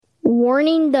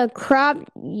Warning the crap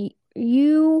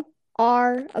you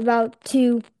are about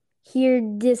to hear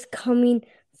this coming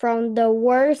from the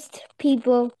worst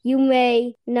people you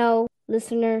may know,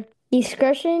 listener.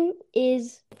 Discretion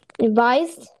is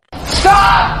advised.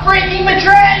 Stop freaking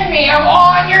betraying me! I'm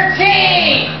on your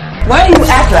team! Why do you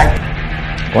act like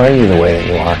Why are you the way that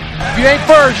you are? If you ain't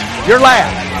first, you're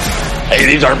last. Hey,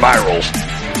 these aren't my rules.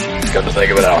 Come to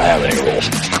think of it, I don't have any rules.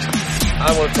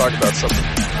 I want to talk about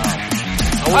something.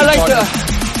 I'd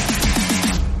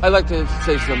like to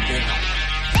say something.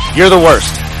 You're the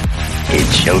worst.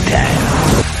 It's showtime.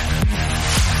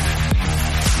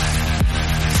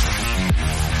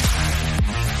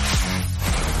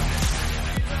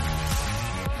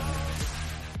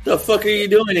 The fuck are you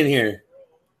doing in here?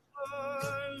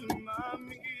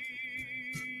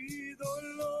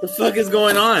 The fuck is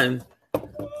going on?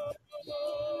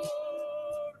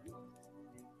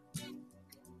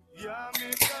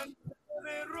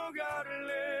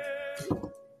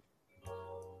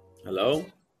 Hello?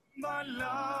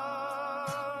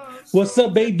 What's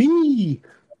up, baby?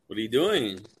 What are you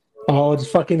doing? Oh,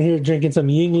 just fucking here drinking some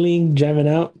Yingling, jamming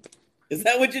out. Is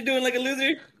that what you're doing like a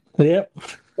loser? Yep.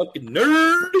 Fucking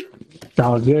nerd.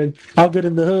 All good. All good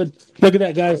in the hood. Look at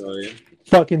that, guys. Oh, yeah.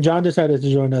 Fucking John decided to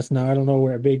join us now. I don't know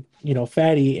where big,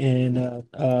 Fatty and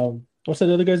what's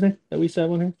that other guy's name that we said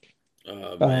on here?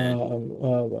 Man.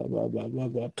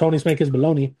 Tony Spank is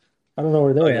baloney. I don't know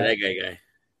where they're Oh, yeah, at. that guy.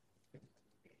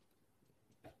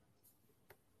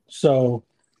 So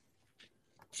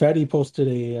Fatty posted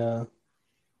a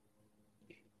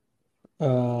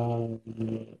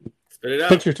Spit it out.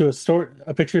 picture to a story.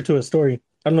 A picture to a story.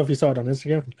 I don't know if you saw it on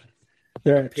Instagram.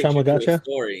 They're at Picture to a Chamagacha.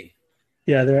 story.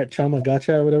 Yeah, they're at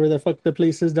Chamagacha or whatever the fuck the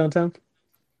place is downtown.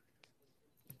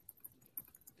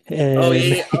 And, Oh,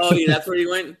 yeah. Oh, yeah. That's where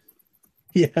you went?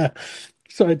 yeah.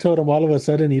 So I told him all of a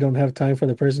sudden you don't have time for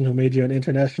the person who made you an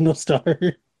international star.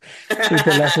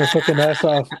 People laugh their fucking ass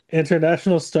off.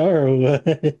 International star or what?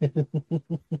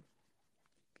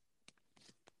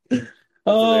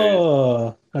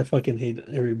 Oh, I fucking hate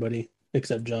everybody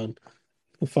except John.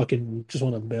 I fucking just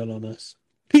want to bail on us.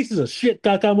 Pieces of shit,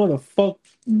 caca motherfucker.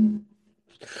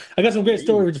 I got some great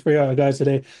stories for y'all guys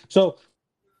today. So,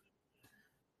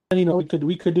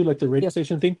 we could do like the radio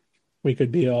station thing. We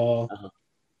could be all.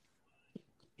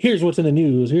 Here's what's in the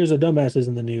news. Here's the dumbasses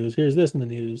in the news. Here's this in the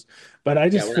news. But I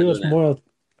just we're not feel it's doing that. more.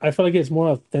 I feel like it's more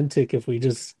authentic if we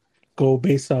just go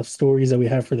based off stories that we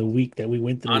have for the week that we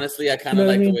went through. Honestly, I kind You of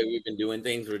know what like I the mean? way we've been doing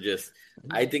things.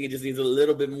 I think it just needs a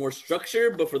little bit more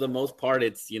structure, but for the most part,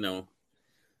 it's, I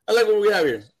like what we have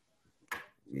here.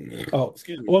 Oh,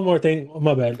 Excuse me. one more thing.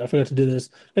 My bad. I forgot to do this.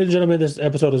 Ladies and gentlemen, this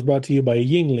episode is brought to you by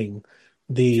Yingling,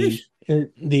 the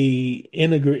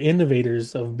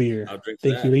innovators of beer. I'll drink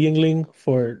Thank that. you, Yingling,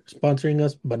 for sponsoring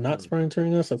us, but not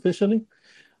sponsoring us officially.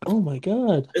 Oh my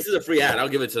God. This is a free ad. I'll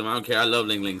give it to them. I don't care. I love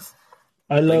Ling Lings.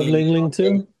 I love Ling Ling. Ling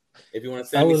too. If you want to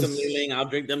send me some Ling Ling, I'll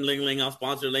drink them Ling Ling. I'll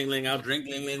sponsor Ling Ling. I'll drink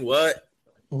Ling Ling. What?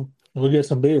 We'll get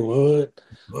some beer. What?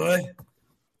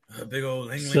 A big old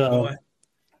Ling Ling So, boy.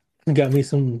 got me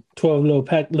some 12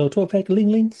 pack Ling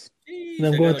Lings. And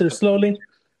I'm going through slowly.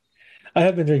 I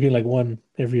have been drinking like one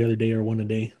every other day or one a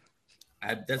day.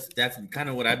 That's kind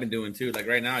of what I've been doing too. Like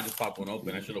right now, I just popped one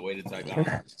open. I should have waited till I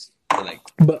got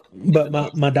But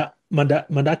my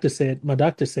doctor said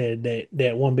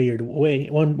that one beer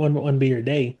a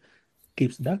day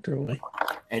keeps the doctor away.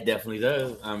 It definitely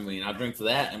does. I mean, I drink for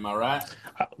that. Am I right?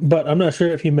 But I'm not sure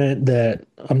if he meant that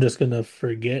I'm just gonna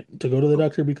forget to go to the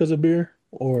doctor because of beer,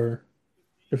 or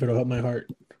if it'll help my heart.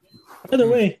 Either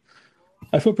way,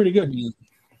 I feel pretty good.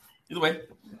 Either way,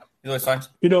 it's fine.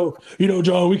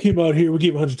 John, we came out here, we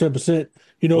gave 110%.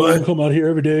 We come out here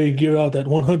every day and give out that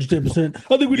 110%.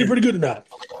 I think we did pretty good tonight.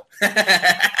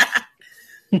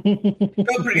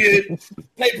 Felt pretty good.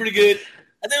 Played pretty good.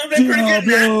 I think I'm playing pretty good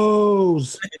tonight.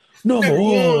 Bros. Number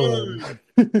one.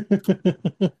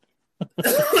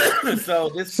 So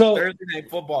Thursday night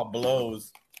football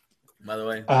blows. By the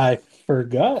way, I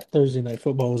forgot Thursday night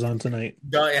football was on tonight.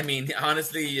 I mean,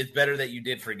 honestly, it's better that you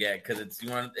did forget because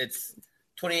it's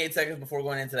 28 seconds before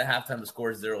going into the halftime. The score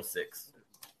is 0-6.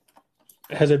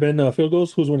 Has it been field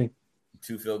goals? Who's winning?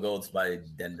 2 field goals by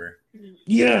Denver.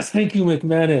 Yes, thank you,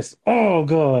 McManus. Oh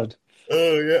God.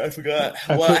 Oh yeah, I forgot.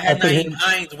 I had Naeem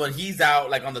Hines when he's out,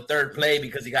 like on the third play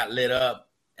because he got lit up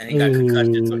and he got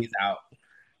concussion, so he's out.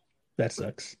 That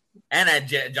sucks. And I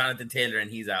had Jonathan Taylor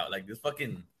and he's out. Like this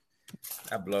fucking.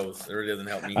 That blows. It really doesn't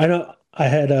help me. I know. I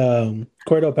had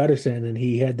Cordell Patterson, and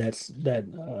he had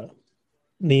that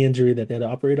knee injury that they had to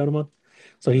operate on him on.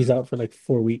 So he's out for like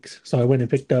 4 weeks. So I went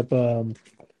and picked up.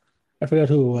 I forgot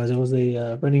who it was. It was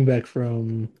the running back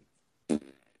from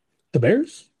The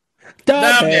Bears?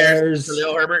 The Bears.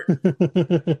 Khalil Herbert.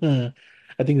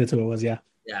 I think that's who it was, yeah.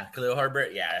 Yeah, Khalil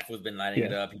Herbert. Yeah, who's been lining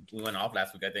it up. He went off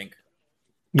last week, I think.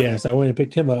 Yes, I went and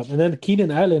picked him up. And then Keenan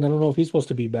Allen, I don't know if he's supposed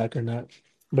to be back or not,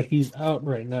 but he's out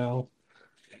right now.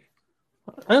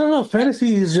 I don't know.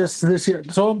 Fantasy is just this year.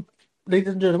 So,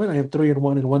 ladies and gentlemen, I am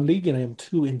 3-1 in one league, and I am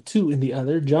 2-2 in the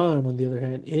other. John, on the other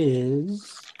hand,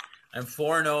 is... I'm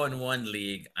 4-0 in one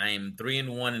league. I am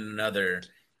 3-1 in another,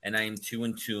 and I am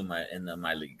 2-2 in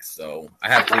my league. So I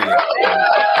have 3 leagues.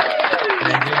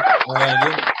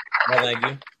 Thank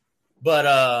you. But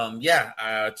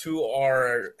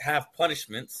 2 have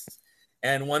punishments,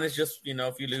 and one is just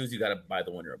if you lose, you got to buy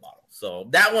the winner a bottle. So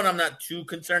that one I'm not too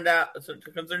concerned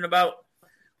about.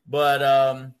 But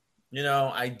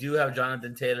I do have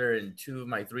Jonathan Taylor in 2 of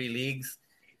my 3 leagues,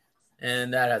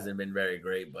 and that hasn't been very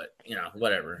great. But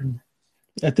whatever.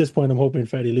 At this point, I'm hoping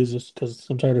Fatty loses because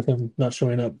I'm tired of him not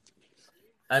showing up.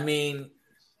 I mean,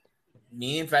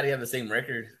 me and Fatty have the same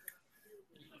record.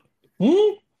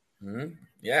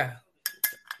 Yeah.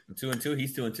 I'm 2-2.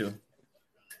 He's 2-2.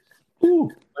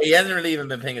 Ooh. But he hasn't really even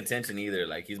been paying attention either.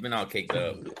 Like, he's been all caked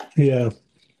up. Yeah.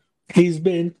 He's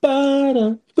been boot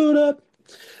up.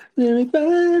 He's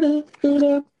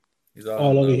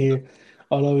all over here.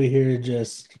 All over here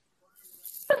just...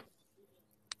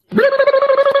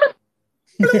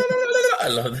 I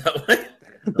love that one.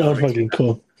 That was fucking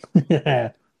cool.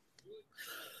 Yeah,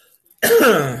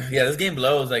 this game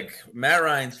blows. Like, Matt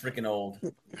Ryan's freaking old.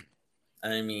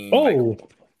 I mean,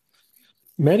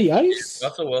 Matty Ice?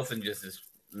 Russell Wilson just is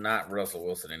not Russell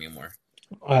Wilson anymore.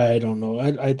 I don't know.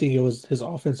 I think it was his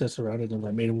offense that surrounded him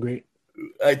that made him great.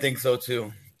 I think so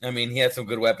too. I mean, he had some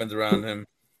good weapons around him.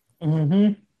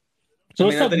 Mm-hmm. So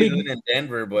it's not big in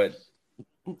Denver, but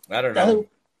I don't know.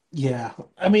 Yeah,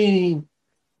 I mean,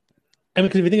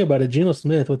 because if you think about it, Geno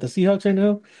Smith with the Seahawks right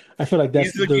now, I feel like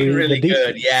that's he's looking really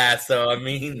good. Yeah, so I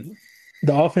mean,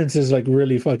 the offense is like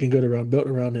really fucking good built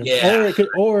around him. Yeah,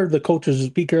 or the coaches.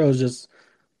 Pete Carroll is just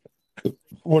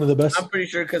one of the best. I'm pretty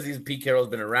sure because Pete Carroll's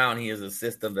been around, he has a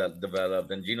system that developed,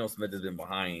 and Geno Smith has been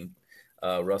behind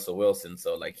Russell Wilson,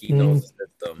 so like he knows the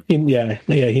system. He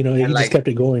just kept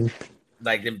it going.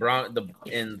 Like for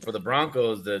the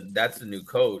Broncos, that's the new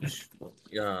coach,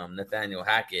 Nathaniel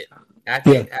Hackett,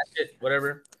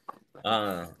 whatever.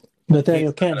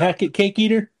 Nathaniel Hackett, cake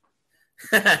eater.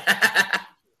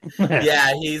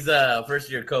 Yeah, he's a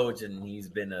first-year coach, and he's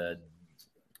been they're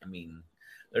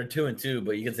 2-2,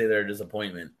 but you can say they're a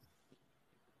disappointment.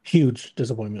 Huge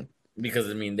disappointment. Because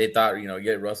they thought you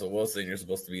get Russell Wilson, you're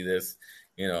supposed to be this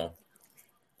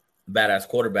badass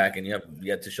quarterback, and you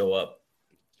have to show up.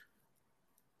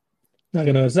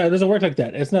 It doesn't work like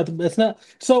that. It's not.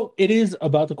 So it is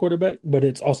about the quarterback, but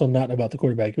it's also not about the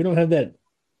quarterback. If you don't have that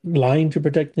line to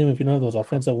protect him, if you don't have those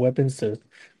offensive weapons to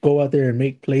go out there and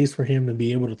make plays for him and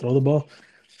be able to throw the ball,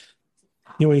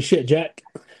 you ain't shit, Jack.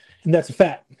 And that's a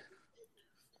fact.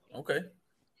 Okay.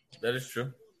 That is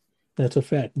true. That's a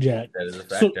fact, Jack. That is a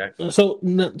fact, Jack. So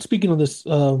speaking on this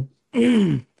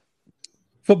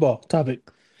football topic,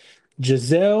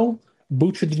 Giselle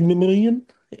Boucher-Million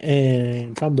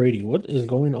and Tom Brady, what is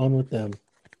going on with them?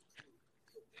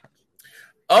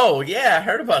 Oh, yeah, I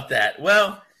heard about that.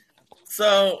 Well,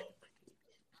 so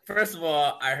first of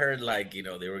all, I heard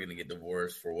they were going to get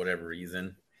divorced for whatever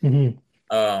reason.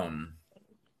 Mm-hmm.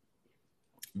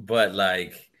 But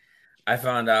I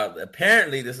found out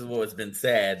apparently this is what's been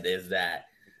said is that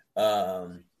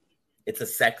it's a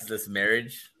sexless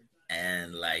marriage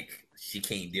and she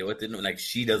can't deal with it.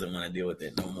 She doesn't want to deal with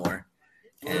it no more.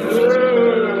 And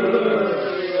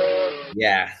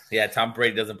yeah, Tom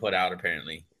Brady doesn't put out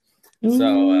apparently.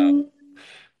 So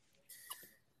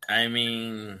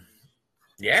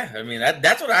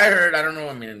that's what I heard. I don't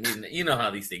know. You know how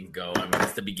these things go.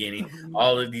 It's the beginning.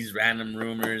 All of these random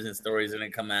rumors and stories are gonna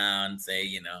come out and say,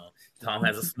 Tom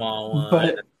has a small one.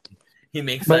 But he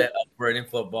makes it upward in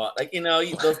football.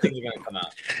 Those things are gonna come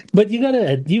out. But you had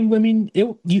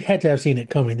to have seen it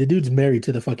coming. The dude's married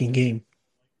to the fucking game.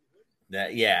 True.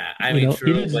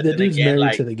 The dude's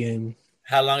married to the game.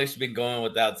 How long has she been going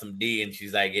without some D, and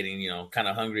she's getting kind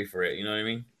of hungry for it? You know what I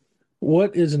mean?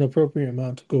 What is an appropriate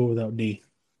amount to go without D?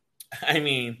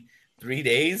 3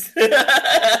 days.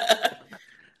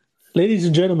 Ladies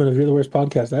and gentlemen of You're the Worst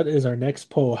Podcast, that is our next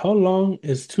poll. How long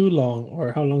is too long,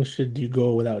 or how long should you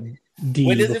go without D?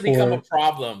 When does it become a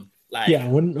problem?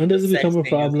 When does it become a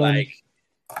problem?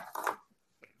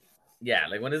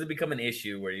 When does it become an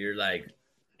issue where you're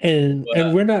and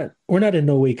we're not in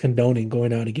no way condoning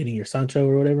going out and getting your Sancho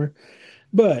or whatever,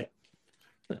 but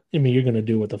you're gonna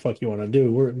do what the fuck you want to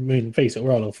do. Face it,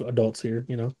 we're all adults here,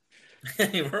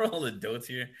 We're all adults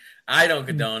here. I don't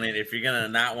condone it. If you're gonna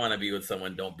not want to be with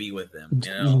someone, don't be with them.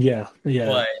 You know. Yeah.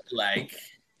 But like,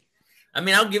 I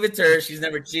mean, I'll give it to her. She's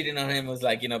never cheated on him. Was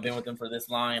like, been with him for this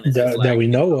long, and it's just like, that we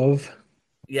know of.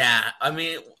 Yeah, I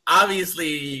mean,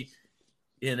 obviously,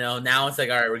 now it's like,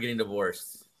 all right, we're getting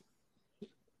divorced.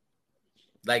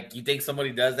 Like, you think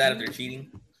somebody does that if they're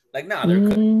cheating? Like, no,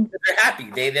 they're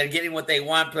happy. They're getting what they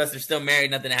want. Plus, they're still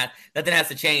married. Nothing has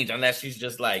to change unless she's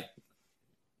just like,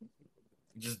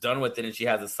 just done with it and she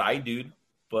has a side dude.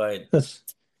 But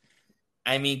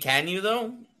I mean, can you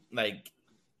though? Like,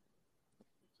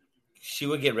 she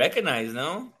would get recognized,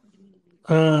 no?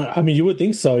 I mean, you would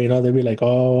think so. They'd be like,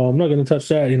 "Oh, I'm not gonna touch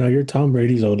that." You're Tom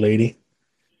Brady's old lady.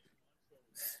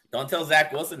 Don't tell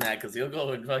Zach Wilson that because he'll go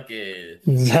and fucking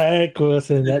Zach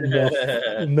Wilson, that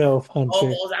MILF hunter. Oh,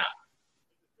 balls out.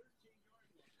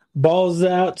 Balls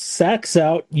out, sacks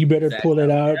out. You better pull it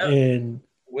out and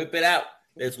whip it out.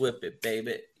 Let's whip it,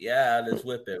 baby. Yeah, let's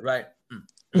whip it, right?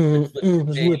 Let's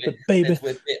whip it, baby. Let's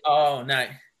whip it all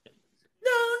night.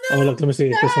 No. Oh, look, let me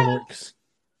see if this one works.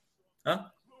 Huh?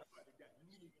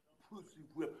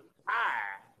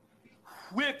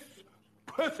 Whip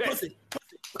pussy.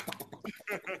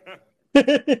 Oh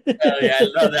yeah, I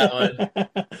love that one.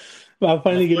 Well, I'm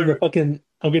finally getting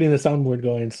I'm getting the soundboard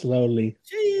going slowly.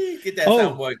 Gee, get that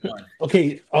soundboard going.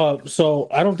 Okay, so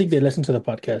I don't think they listen to the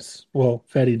podcast. Well,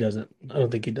 Fatty doesn't. I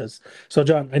don't think he does. So,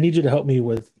 John, I need you to help me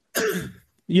with.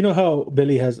 You know how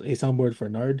Billy has a soundboard for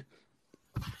Nard?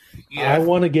 Yeah. I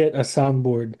want to get a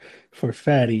soundboard for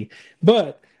Fatty,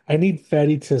 but I need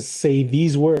Fatty to say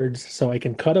these words so I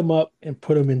can cut them up and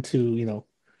put them into,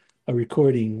 a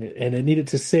recording, and it needed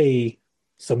to say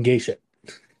some gay shit.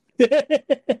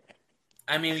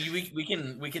 I mean, we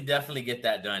can definitely get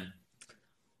that done.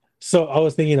 So I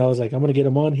was thinking, I'm gonna get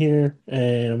him on here,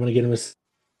 and I'm gonna get him a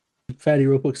Fatty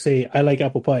real quick. Say, "I like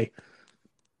apple pie,"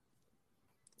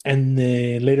 and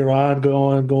then later on, go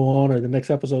on, or the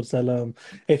next episode, tell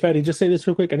 "Hey, Fatty, just say this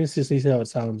real quick. I need to see how it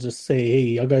sounds. Just say, hey,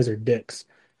 y'all guys are dicks."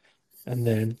 And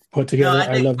then put together,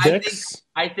 I love dicks.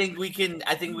 I think we can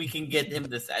get him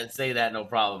to say that, no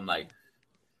problem. Like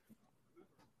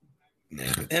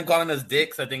him calling us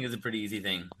dicks, I think is a pretty easy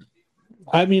thing.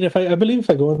 I mean, I believe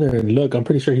if I go in there and look, I'm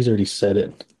pretty sure he's already said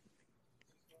it.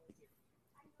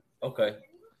 Okay.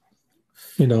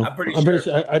 I'm pretty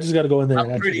sure. I just got to go in there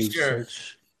and actually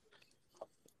search.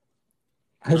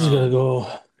 I just got to go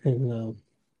and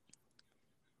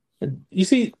you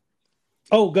see.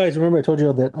 Oh, guys, remember I told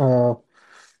you that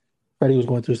Freddie was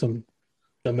going through some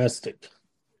domestic,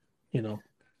 I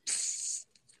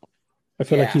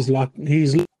feel like he's locked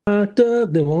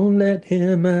up. They won't let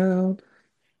him out.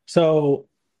 So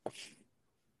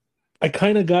I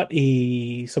kind of got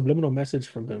a subliminal message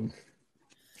from him,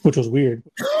 which was weird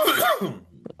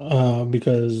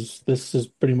because this is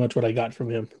pretty much what I got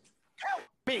from him. Help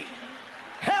me.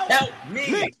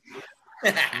 Nick.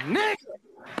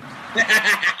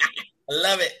 I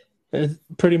love it. It's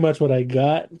pretty much what I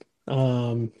got.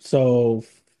 So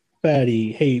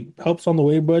Fatty, hey, help's on the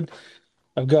way, bud.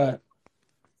 I've got.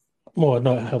 Well,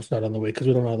 no, help's not on the way because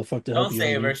we don't know how the fuck to help you. Don't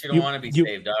save her. She don't want to be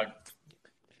saved, dog.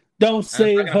 Don't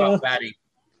save her. Fatty.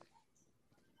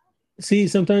 See,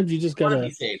 sometimes you just gotta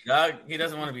be saved, dog. He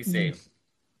doesn't want to be saved.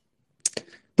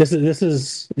 This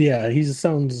is yeah. He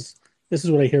sounds. This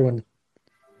is what I hear when.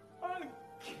 I'm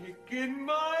kicking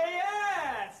my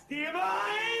ass,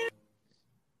 Divine.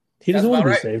 He doesn't want to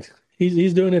be saved.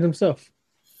 He's doing it himself.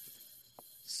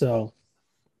 So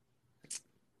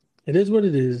it is what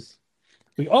it is.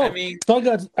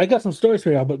 So I got some stories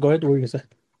for y'all, but go ahead. What were you gonna say?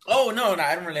 Oh no,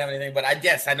 I don't really have anything. But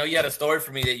I know you had a story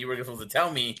for me that you were supposed to tell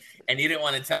me, and you didn't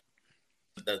want to tell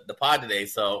the pod today.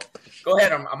 So go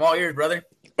ahead. I'm all ears, brother.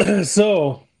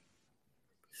 So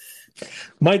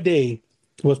my day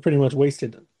was pretty much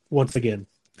wasted once again.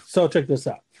 So check this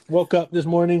out. Woke up this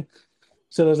morning.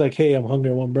 So I was like, hey, I'm hungry.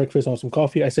 I want breakfast. I want some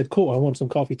coffee. I said, cool. I want some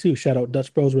coffee too. Shout out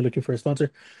Dutch Bros. We're looking for a sponsor.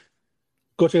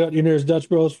 Go check out your nearest Dutch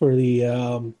Bros for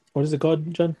the, what is it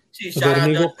called, John? Shout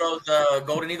out Dutch Bros,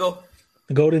 Golden Eagle.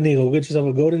 The Golden Eagle. Get yourself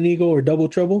a Golden Eagle or Double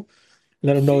Trouble.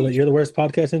 Let them know that you're the worst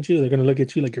podcast sent you. They're going to look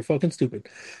at you like you're fucking stupid.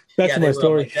 Back to my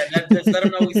story. Just let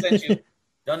them know we sent you.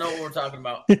 Don't know what we're talking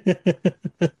about.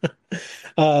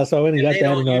 So I went and got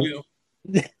that.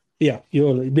 And, yeah,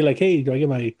 you'll be like, hey, do I get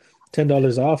my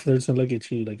 $10 off? They're just going to look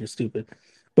at you like you're stupid.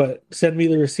 But send me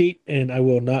the receipt and I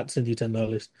will not send you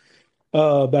 $10.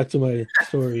 Back to my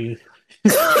story.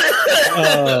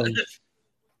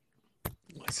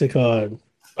 What's it called?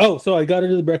 Oh, so I got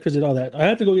into the breakfast and all that. I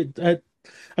have to go get.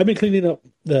 I've been cleaning up.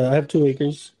 I have 2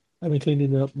 acres. I've been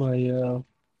cleaning up my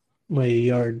my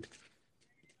yard.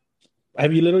 I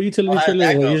have a little utility How did trailer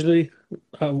that that I go? usually.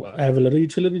 I have a little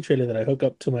utility trailer that I hook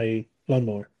up to my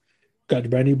lawnmower. Got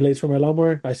brand new blades for my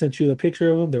lawnmower. I sent you the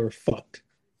picture of them. They were fucked.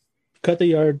 Cut the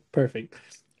yard, perfect.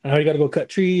 I already got to go cut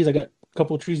trees. I got a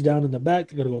couple of trees down in the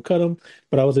back. I got to go cut them.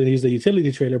 But I was going to use the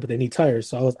utility trailer, but they need tires.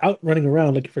 So I was out running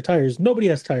around looking for tires. Nobody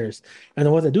has tires. And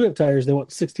the ones that do have tires, they want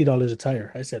 $60 a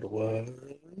tire. I said, what?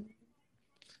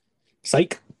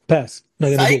 Psych. Pass. Not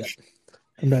going to do that. Psych.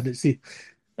 I'm not to see.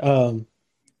 Um,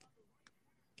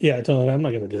 yeah, I told him I'm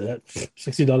not going to do that.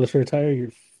 $60 for a tire?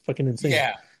 You're fucking insane.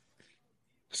 Yeah.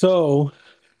 So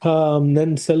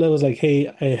then Stella was like, hey,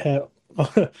 I have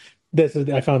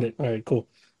I found it. All right, cool.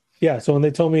 Yeah, so when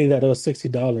they told me that it was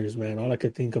 $60, man, all I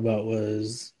could think about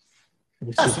was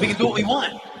Us, we can do what we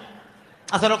want.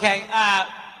 I said, okay,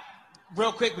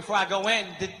 real quick before I go in,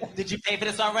 did you pay for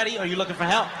this already, or are you looking for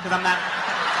help? Because I'm not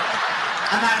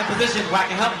in a position where I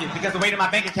can help you because the way that my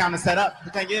bank account is set up. The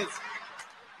thing is,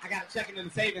 I got a checking in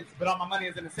the savings, but all my money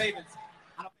is in the savings.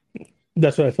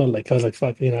 That's what I felt like. I was like,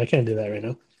 fuck, I can't do that right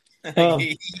now.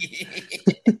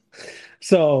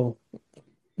 So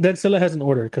then Scylla has an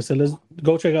order because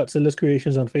go check out Scylla's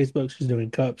Creations on Facebook. She's doing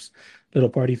cups, little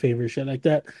party favors, shit like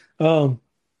that. So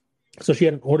she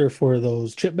had an order for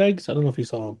those chip bags. I don't know if you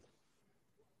saw them.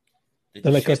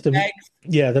 They're like custom bags?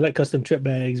 Yeah, they're like custom chip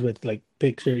bags with like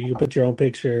picture. You can put your own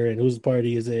picture and whose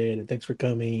party is it and thanks for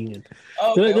coming. And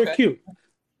they're cute.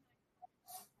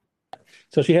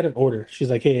 So she had an order. She's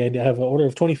like, hey, I have an order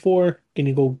of 24. Can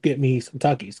you go get me some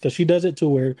Takis? Because she does it to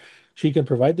where she can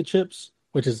provide the chips,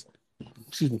 which is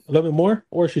a little bit more,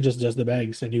 or she just does the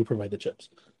bags and you provide the chips.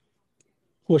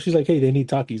 Well, she's like, hey, they need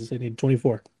Takis. They need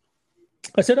 24.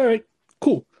 I said, all right,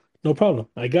 cool. No problem.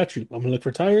 I got you. I'm going to look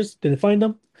for tires. Didn't find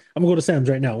them. I'm going to go to Sam's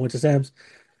right now. Went to Sam's.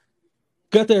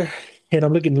 Got there. And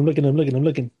I'm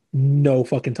looking. No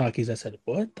fucking Takis. I said,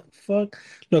 what the fuck?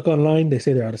 Look online. They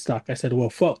say they're out of stock. I said, well,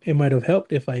 fuck. It might have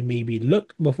helped if I maybe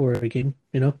looked before I came,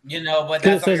 But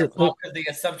that's not your fault because the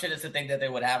assumption is to think that they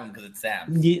would have them because it's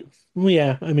Sam's.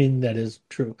 Yeah, I mean, that is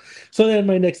true. So then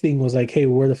my next thing was like, hey,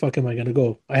 where the fuck am I going to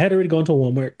go? I had already gone to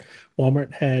Walmart.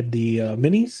 Walmart had the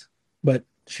minis, but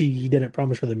she didn't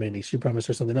promise her the minis. She promised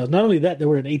her something else. Not only that, they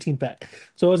were an 18-pack.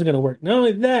 So it wasn't going to work. Not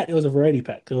only that, it was a variety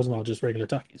pack. It wasn't all just regular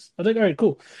Takis. I was like, all right,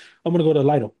 cool. I'm going to go to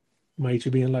Lido. My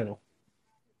HEB in Lido.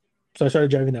 So I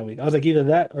started driving that week. I was like, either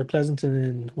that or Pleasanton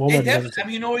and Walmart.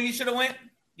 You know where you should have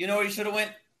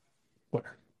went?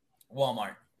 Where?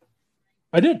 Walmart.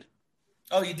 I did.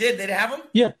 Oh, you did? They didn't have them?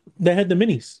 Yeah, they had the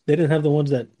minis. They didn't have the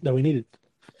ones that we needed.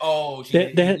 Oh,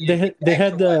 they had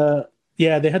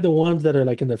the ones that are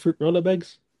like in the fruit roll-up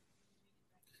bags.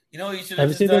 You should have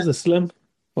you seen those? The slim.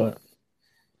 What?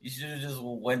 You should have just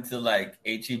went to like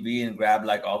HEB and grabbed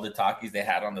like all the Takis they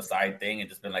had on the side thing and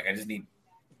just been like, I just need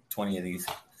 20 of these.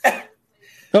 Hey,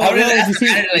 do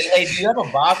you have a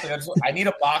box? Like, I need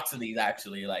a box of these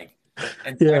actually. Like,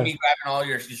 and me grabbing all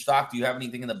your stock. Do you have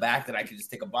anything in the back that I could just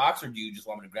take a box, or do you just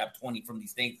want me to grab 20 from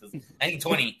these things? Because I need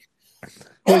 20.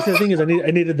 Well, the thing is, I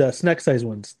needed the snack size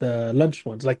ones, the lunch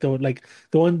ones, like the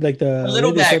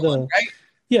little bag one, right?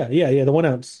 Yeah, the 1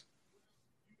 ounce.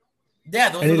 Yeah,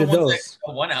 those are the ones.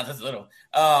 1 ounce. That's little.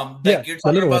 You're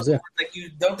talking about ones, like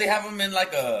don't they have them in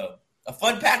like a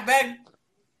fun pack bag?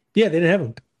 Yeah, they didn't have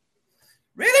them.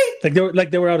 Really?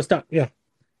 They were out of stock. Yeah,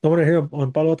 the one here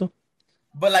on Palo Alto.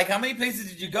 But like, how many places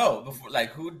did you go before? Like,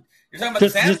 who you're talking about?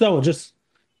 Just that one.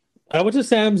 I went to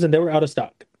Sam's and they were out of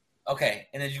stock. Okay,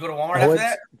 and then did you go to Walmart after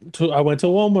that? I went to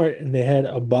Walmart and they had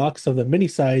a box of the mini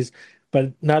size.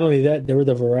 But not only that, there were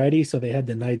the variety. So they had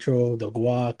the nitro, the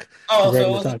guac, the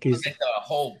regular Takis. Like the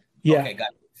whole. Yeah, okay, got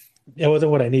it. It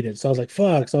wasn't what I needed. So I was like,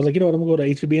 fuck. So I was like, you know what? I'm gonna go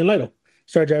to HEB and Lido.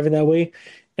 Start driving that way.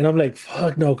 And I'm like,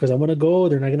 fuck no, because I'm going to go.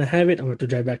 They're not going to have it. I'm going to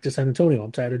drive back to San Antonio.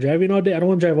 I'm tired of driving all day. I don't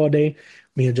want to drive all day.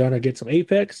 Me and John are get some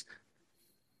Apex.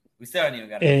 We still haven't even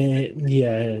got it.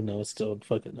 Yeah, no, it's still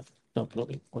fucking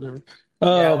uploading. Whatever.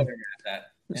 Whatever.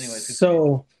 Anyways,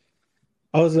 so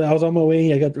I was on my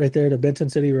way. I got right there to Benton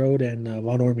City Road and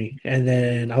Von Ormy. And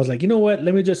then I was like, you know what?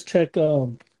 Let me just check.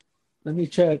 Let me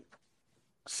check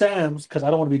Sam's because I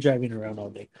don't want to be driving around all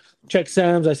day. Check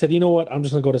Sam's. I said, you know what? I'm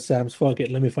just gonna go to Sam's. Fuck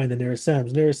it. Let me find the nearest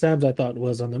Sam's. Nearest Sam's I thought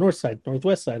was on the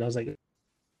northwest side. I was like,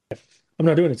 I'm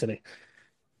not doing it today.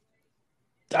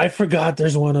 I forgot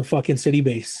there's one on fucking City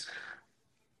Base.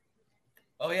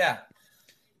 Oh yeah.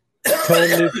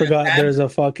 Totally forgot there's a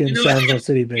fucking Sam's on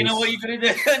City Base. You know what you could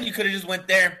have done? You could have just went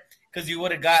there because you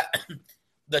would have got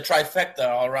the trifecta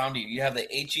all around you. You have the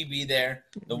HEB there,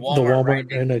 the Walmart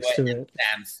right next to it.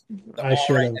 Sam's. I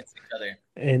should have.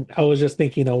 And I was just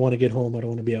thinking, I want to get home. I don't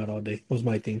want to be out all day. Was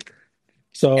my thing.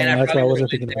 So that's why I wasn't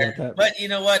thinking about that. But you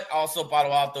know what? Also, Palo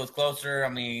Alto is closer. I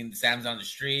mean, Sam's on the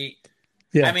street.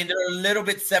 Yeah. I mean, they're a little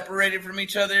bit separated from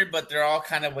each other, but they're all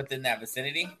kind of within that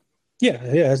vicinity. Yeah.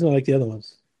 It's not like the other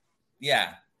ones.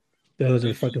 Yeah. The others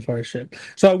are fucking far as shit.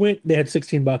 So I went. They had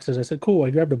 16 boxes. I said, "Cool." I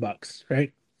grabbed a box.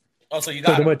 Right. Oh, so you Jumped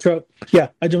got in my them. truck. Yeah,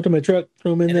 I jumped in my truck.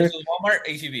 Threw them in And there. this was Walmart,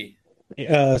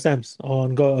 HEB. Sam's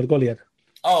on Goliath.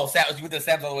 Oh, Sam, you with the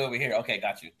Sam's all the way over here. Okay,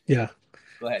 got you. Yeah.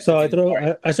 Go ahead. So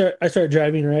continue. Sorry. I start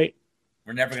driving, right?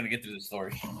 We're never gonna get through this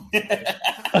story.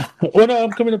 Well, no,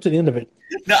 I'm coming up to the end of it.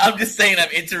 No, I'm just saying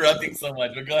I'm interrupting so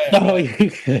much. But go ahead. Oh,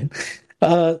 you good.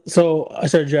 So I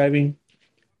started driving.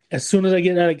 As soon as I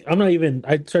get out, I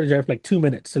started driving for like 2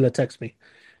 minutes till it text me.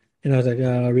 And I was like,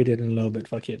 I'll read it in a little bit.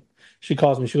 Fuck it. She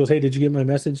calls me. She goes, "Hey, did you get my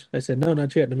message?" I said, "No,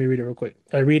 not yet. Let me read it real quick."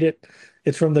 I read it.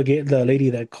 It's from the lady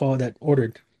that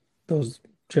ordered those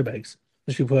chip bags.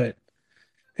 And she put,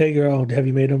 "Hey, girl, have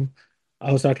you made them?"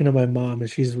 I was talking to my mom, and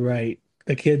she's right.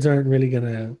 The kids aren't really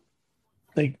gonna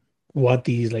like want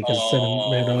these like as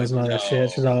cinnamon rolls and all that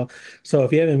shit. She's all, so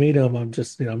if you haven't made them, I'm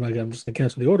just gonna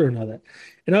cancel the order and all that.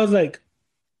 And I was like,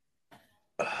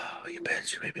 "Oh, you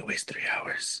bitch! You made me waste 3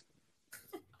 hours."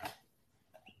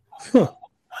 Huh.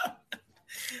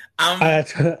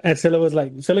 And Scylla was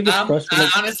like, Scylla gets frustrated.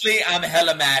 Honestly, I'm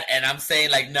hella mad, and I'm saying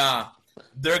like, nah,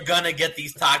 they're gonna get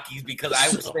these Takis because I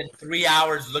spent 3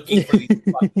 hours looking for these.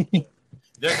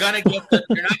 They're gonna get them.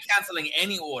 You're not canceling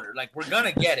any order. Like, we're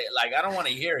gonna get it. Like, I don't want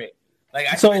to hear it. Like,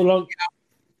 I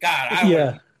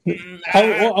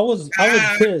was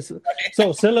pissed.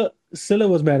 So Scylla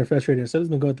was mad and frustrated. Scylla's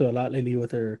been going through a lot lately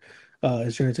with her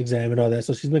insurance exam and all that,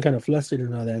 so she's been kind of flustered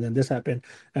and all that. And then this happened,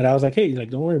 and I was like, "Hey, like,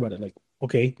 don't worry about it. Like,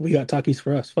 okay, we got Takis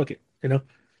for us. Fuck it, I'm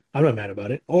not mad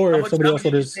about it." Or if somebody else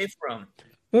orders, it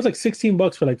was like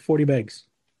 $16 for like 40 bags.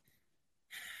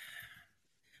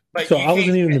 But so I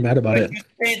wasn't even mad about it. You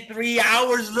spent 3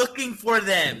 hours looking for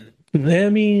them. I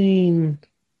mean,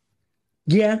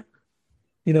 yeah,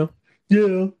 yeah.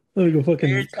 Like fucking,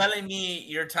 you're telling me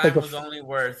your time was only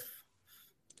worth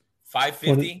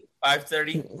 $5.50,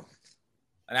 $5.30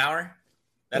 an hour?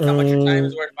 That's how much your time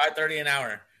is worth. $5.30 an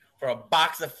hour for a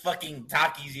box of fucking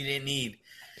Takis you didn't need.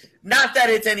 Not that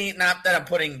I'm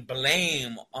putting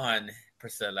blame on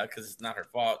Priscilla because it's not her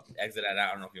fault. Exit that out.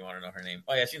 I don't know if you want to know her name.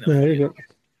 Oh yeah, she knows. There you go.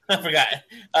 I forgot.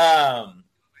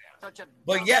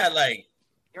 But yeah, like,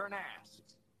 you're an ass.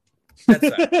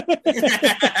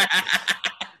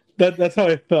 That's how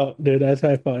I felt, dude. That's how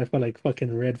I felt. I felt like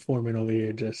fucking Red Foreman over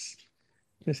here. Just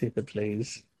let's see if it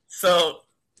plays. So,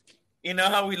 you know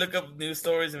how we look up news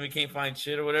stories and we can't find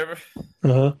shit or whatever?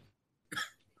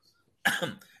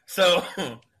 So,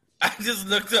 I just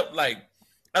looked up, like,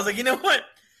 I was like, you know what?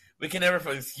 We can never,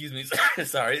 excuse me,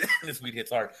 sorry, this weed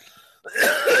hits hard.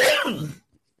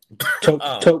 Toke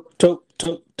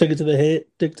it to the head,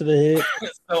 take to the head.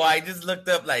 So I just looked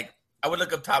up, like, I would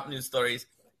look up top news stories,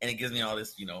 and it gives me all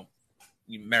this,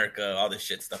 America, all this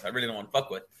shit stuff I really don't want to fuck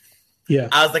with. Yeah.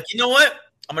 I was like, you know what?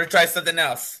 I'm going to try something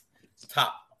else.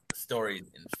 Top stories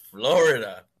in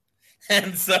Florida.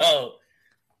 And so,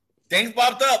 things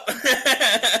popped up.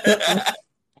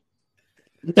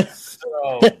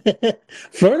 So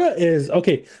Florida is,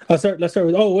 okay. Let's start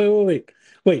with,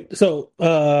 wait. So,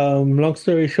 long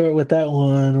story short with that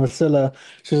one, Priscilla,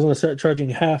 she's going to start charging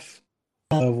half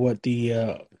of what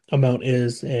the amount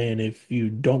is, and if you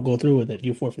don't go through with it,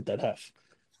 you forfeit that half.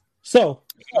 So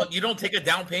you don't take a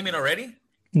down payment already?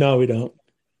 No, we don't.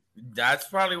 That's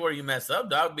probably where you mess up,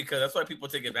 dog, because that's why people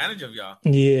take advantage of y'all.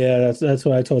 Yeah, that's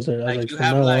what I told her. Like, they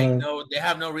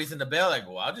have no reason to bail. Like,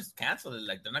 well, I'll just cancel it.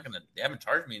 Like, they haven't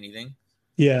charged me anything.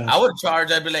 Yeah, I would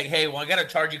charge. I'd be like, hey, well, I gotta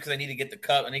charge you because I need to get the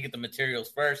cup, I need to get the materials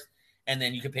first, and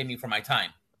then you can pay me for my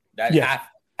time. That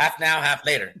half now, half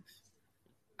later.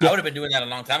 Yeah. I would have been doing that a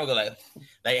long time ago. Like,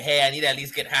 hey, I need to at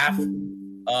least get half,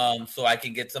 so I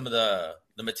can get some of the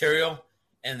material,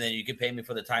 and then you can pay me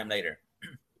for the time later.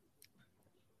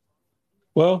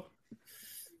 Well,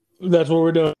 that's what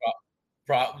we're doing.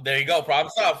 There you go.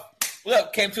 Problem solved.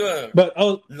 Look, came to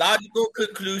a logical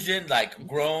conclusion, like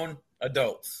grown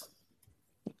adults.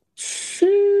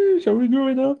 Sheesh, are we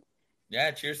growing up?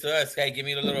 Yeah, cheers to us. Hey, give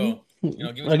me a little.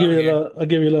 I'll give you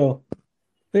a little.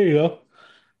 There you go.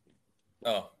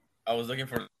 Oh, I was looking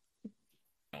for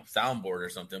a soundboard or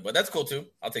something, but that's cool too.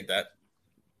 I'll take that.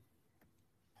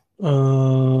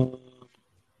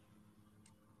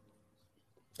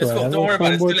 It's cool. Don't worry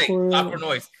about it. It's too late. Stop for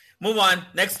noise. Move on.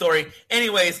 Next story.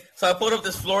 Anyways, so I pulled up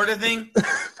this Florida thing,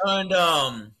 and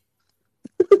the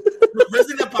first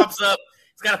thing that pops up,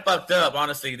 it's kind of fucked up,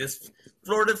 honestly. This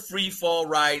Florida free fall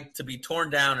ride to be torn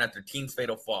down after teen's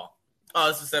fatal fall. Oh,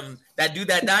 this is 7. That dude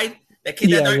that died, that kid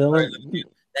that died,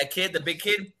 that kid, the big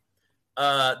kid.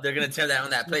 They're gonna tear down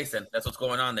that place. Then that's what's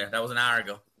going on there. That was an hour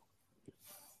ago.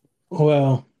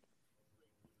 Well,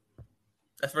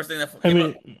 That's the first thing that I came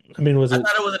up. mean, was I it?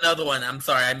 thought it was another one. I'm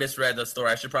sorry, I misread the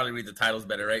story. I should probably read the titles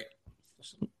better, right?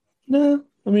 No,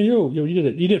 I mean, you did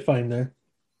it. You did fine there.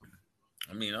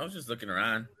 I mean, I was just looking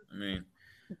around. I mean,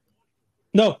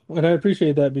 No, and I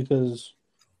appreciate that because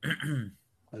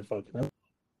I fucking know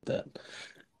that.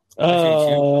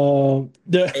 appreciate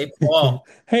you. Hey, Paul.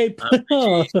 Hey,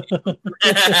 Paul.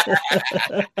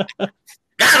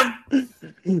 Got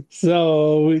him.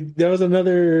 So there was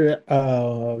another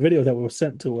video that was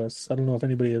sent to us. I don't know if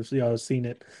anybody y'all has seen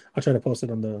it. I'll try to post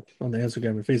it on the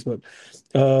Instagram and Facebook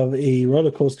of a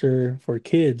roller coaster for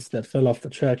kids that fell off the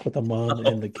track with a mom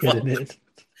and the kid in it.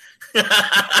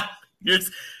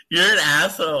 You're an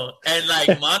asshole, and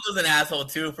like Mondo's an asshole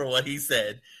too for what he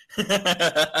said.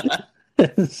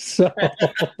 So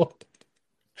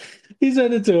he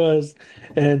sent it to us,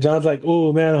 and John's like,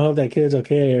 "Oh man, I hope that kid's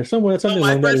okay," or something So my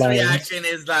along that first line. reaction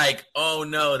is like, "Oh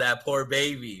no, that poor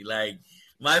baby!" Like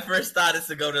my first thought is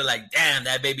to go to like, "Damn,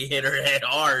 that baby hit her head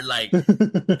hard." Like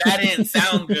that didn't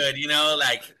sound good, you know.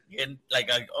 Like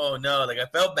oh no, like I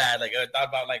felt bad. Like I thought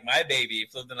about like my baby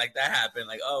if something like that happened.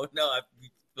 Like oh no, I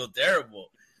feel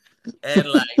terrible. And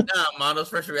like Mondo's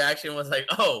first reaction was like,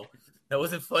 "Oh, that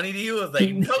wasn't funny to you?" I was like,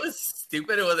 "No, it's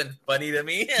stupid. It wasn't funny to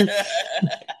me."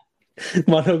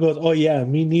 Mondo goes, "Oh yeah,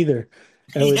 me neither."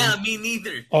 Yeah, me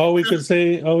neither. All we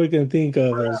can think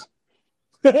of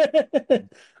is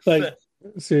like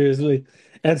seriously.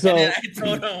 And so And then I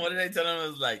told him, what did I tell him? I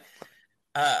was like,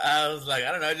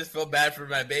 I don't know. I just feel bad for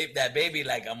my baby. That baby,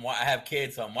 like I have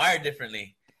kids, so I'm wired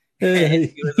differently. And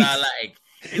he was all like,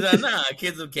 he's like, nah,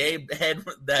 kid's okay.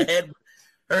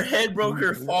 Her head broke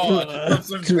her fall. Rub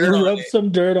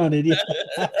some dirt on it. Yeah.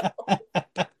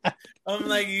 I'm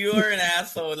like, you are an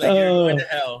asshole. Like you're going to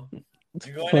hell.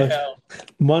 You're going to hell.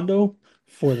 Mondo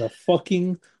for the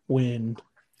fucking win.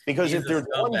 Because if there's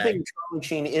one thing Charlie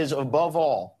Sheen is above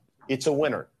all, it's a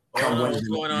winner. What's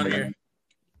going on here?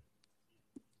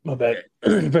 My bad.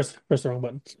 Press the wrong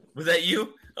button. Was that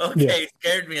you? Okay, Yeah. It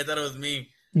scared me. I thought it was me.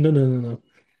 No.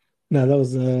 No, that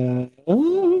was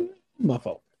my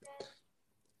fault.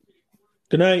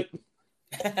 Good night.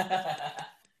 Good night,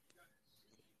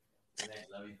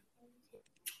 love you.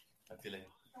 I feel it.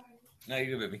 No,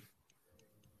 you're good, baby.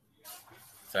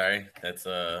 Sorry, that's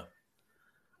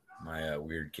my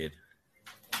weird kid.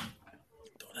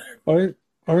 Aren't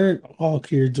all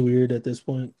kids weird at this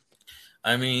point?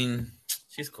 I mean,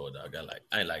 she's cool, dog.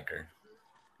 I like her.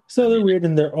 So they're weird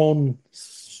in their own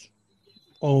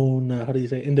how do you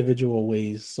say, individual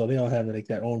ways. So they all have like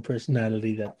their own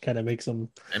personality that kind of makes them.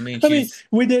 I mean,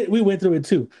 we went through it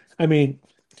too. I went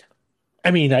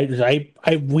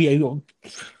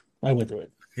through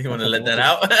it. You want to let that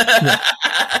out?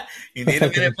 You need a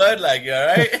minute, bud. Like, you all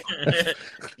right?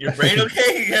 Your brain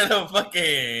okay? You got a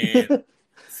fucking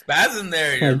spasm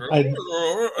there.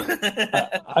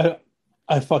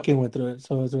 I fucking went through it,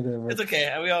 so it's whatever. It's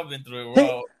okay. We all been through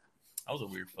it. I was a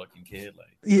weird fucking kid.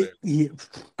 Like, yeah.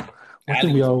 I think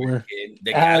Allie we was a all weird were.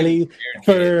 kid. Allie,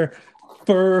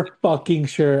 for fucking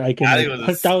sure. I can Allie was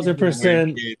a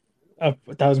 1,000%.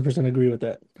 1,000% agree with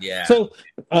that. Yeah. So,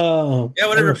 yeah,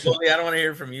 whatever, bully. I don't want to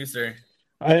hear from you, sir.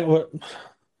 Yeah.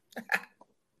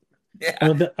 I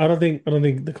don't think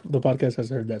the podcast has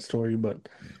heard that story, but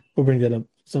we'll bring that up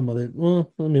some other.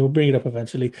 Well, I mean, we'll bring it up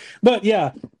eventually. But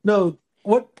yeah, no.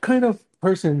 What kind of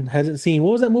person hasn't seen?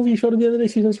 What was that movie you showed her the other day?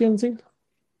 She said she hasn't seen.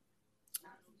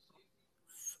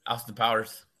 Austin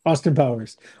Powers. Austin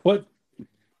Powers. What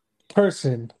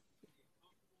person?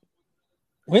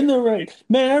 When they're right,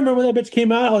 man. I remember when that bitch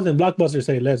came out. I was in Blockbuster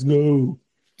saying, "Let's go."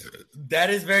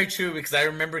 That is very true because I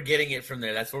remember getting it from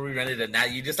there. That's where we rented it. Now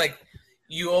you just like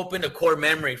you opened a core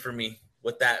memory for me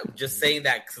with that. Just saying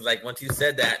that because like once you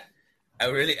said that,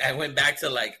 I went back to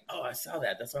like, oh, I saw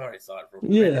that. That's where I saw it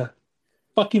from. Yeah,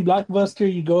 fucking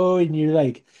Blockbuster. You go and you're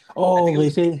like, oh, they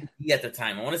say DVD at the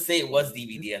time. I want to say it was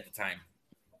DVD at the time.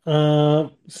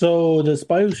 So the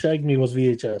Spy Who Shagged Me was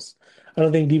VHS. I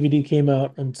don't think DVD came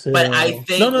out until. But I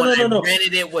think when I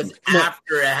rented it was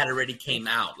after it had already came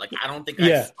out. Like I don't think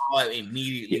I saw it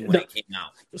immediately when it came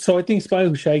out. So I think Spy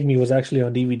Who Shagged Me was actually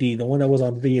on DVD. The one that was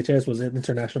on VHS was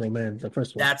International Man, the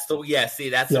first one. That's the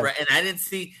the right. And I didn't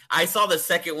see. I saw the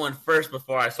second one first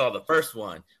before I saw the first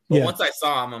one. But once I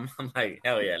saw him, I'm like,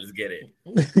 hell yeah, let's get it.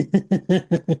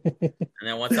 And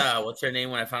then once what's her name?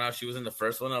 When I found out she was in the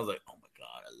first one, I was like, oh my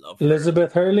god, I love her.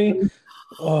 Elizabeth Hurley.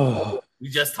 Oh, we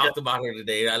just talked about her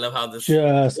today. I love how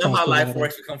life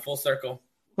works. We come full circle.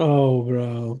 Oh,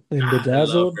 bro, in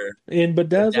Bedazzled,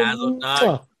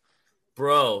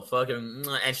 bro, fucking,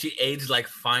 and she aged like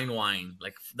fine wine,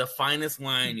 like the finest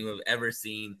wine you have ever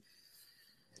seen.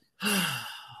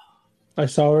 I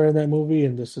saw her in that movie,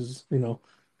 and this is,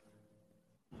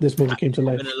 this movie came to I've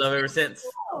life. been in love ever since.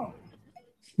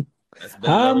 That's been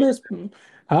Hi,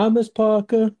 love. Miss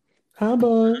Parker. Hi,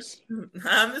 boys.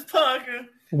 Hi, Miss Parker.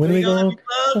 When we gonna going? be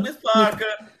love, Miss Parker?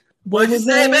 What What'd you was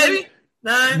say, that? baby?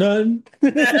 None.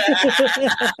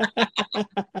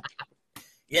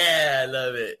 Yeah, I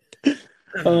love it.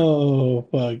 Oh,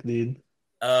 fuck, dude.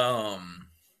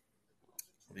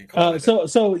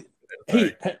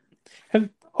 Hey,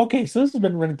 okay, so this has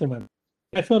been running through my mind.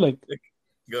 I feel like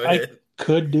Go ahead. I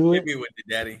could do Hit it. me with it,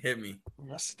 Daddy. Hit me.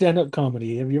 Stand-up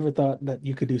comedy. Have you ever thought that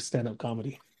you could do stand-up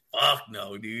comedy? Fuck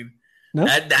no, dude. No?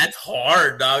 That's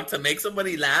hard, dog. To make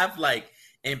somebody laugh like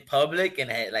in public and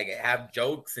have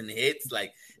jokes and hits,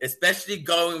 like especially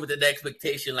going with an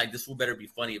expectation like this will better be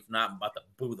funny. If not, I'm about to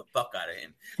boo the fuck out of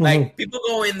him. Like people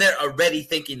go in there already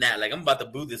thinking that like I'm about to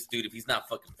boo this dude if he's not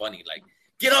fucking funny. Like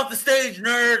get off the stage,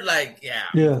 nerd. Like yeah.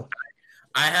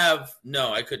 I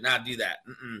could not do that.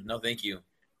 No, thank you.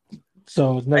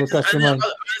 So it's never crossed your mind.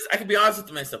 I can be honest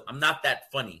with myself. I'm not that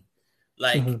funny.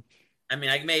 Like, I mean,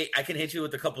 I can hit you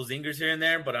with a couple zingers here and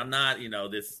there, but I'm not,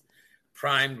 this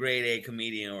prime grade A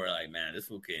comedian where like, man, this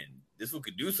fool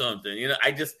could do something.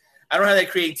 I don't have that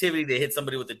creativity to hit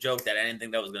somebody with a joke that I didn't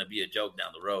think that was going to be a joke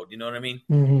down the road. You know what I mean?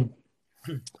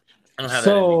 Mm-hmm. I don't have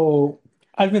that.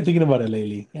 I've been thinking about it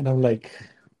lately, and I'm like,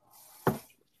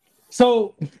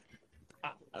 so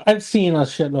I've seen a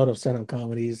shitload of stand-up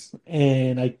comedies,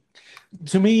 and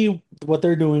to me, what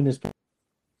they're doing is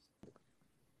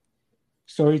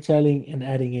storytelling and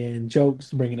adding in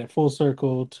jokes, bringing it full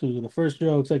circle to the first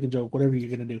joke, second joke, whatever you're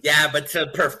gonna do. Yeah, but to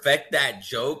perfect that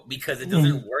joke because it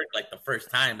doesn't work like the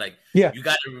first time. Like, you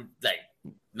got to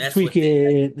mess tweak with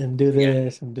it and do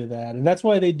this and do that, and that's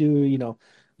why they do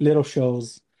little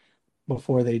shows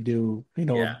before they do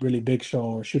a really big show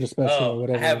or shoot a special or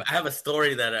whatever. I have a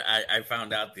story that I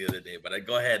found out the other day, but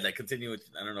go ahead, continue with.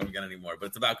 I don't know if you got any more, but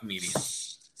it's about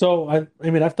comedians. So I've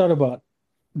thought about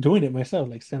doing it myself,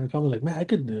 like stand-up comedy. Like, man, I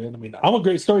could do it. I mean, I'm a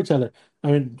great storyteller.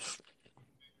 I mean,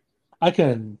 I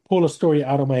can pull a story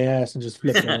out of my ass and just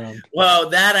flip it around. Well,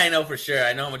 that I know for sure.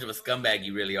 I know how much of a scumbag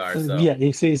you really are. So yeah,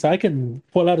 you see, so I can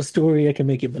pull out a story. I can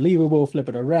make it believable, flip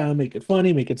it around, make it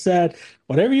funny, make it sad,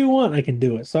 whatever you want. I can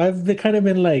do it. So I've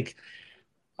been like,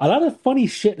 a lot of funny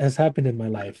shit has happened in my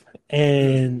life,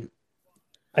 and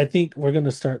I think we're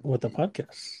gonna start with a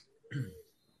podcast.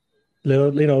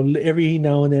 Little, every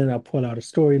now and then I'll pull out a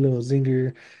story, little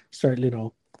zinger, start,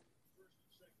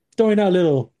 throwing out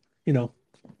little,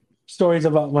 stories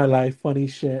about my life, funny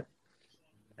shit,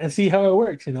 and see how it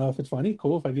works. If it's funny,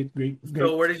 cool. If I get great.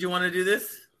 So where did you want to do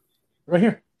this? Right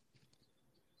here.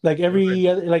 Like every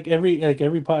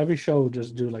show,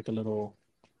 just do like a little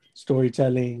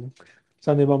storytelling,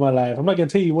 something about my life. I'm not gonna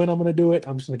tell you when I'm gonna do it.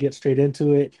 I'm just gonna get straight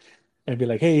into it. And be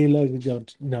like, hey, look,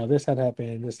 this had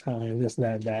happened this time, this,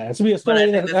 that, and that. It's gonna be a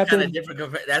story that happened. Kind of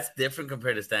different. That's different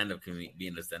compared to stand-up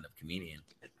being a stand-up comedian.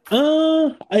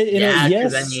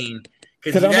 Yes. I mean,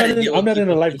 because I'm not in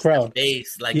a live crowd.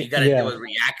 Like you got to deal with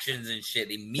reactions and shit,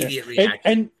 immediate reactions.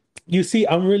 And you see,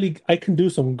 I can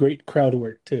do some great crowd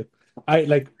work too. I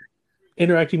like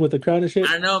interacting with the crowd and shit.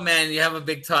 I don't know, man. You have a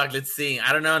big talk. Let's see.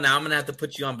 I don't know. Now I'm gonna have to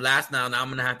put you on blast. Now I'm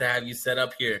gonna have to have you set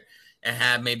up here and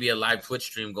have maybe a live Twitch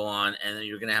stream go on, and then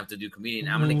you're gonna have to do comedian.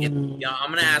 I'm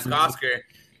gonna ask Oscar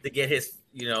to get his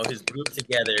group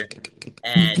together,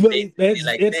 and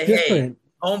hey,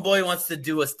 homeboy wants to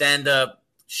do a stand-up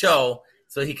show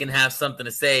so he can have something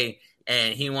to say,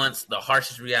 and he wants the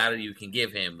harshest reality you can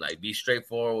give him, like be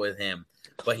straightforward with him,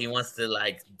 but he wants to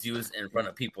do this in front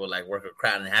of people, work a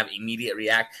crowd and have immediate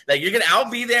react.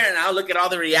 I'll be there and I'll look at all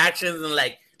the reactions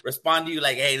and respond to you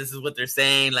hey, this is what they're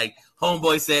saying,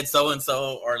 homeboy said so and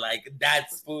so, or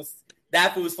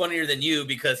that fool's funnier than you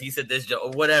because he said this joke or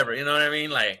whatever, you know what I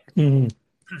mean? I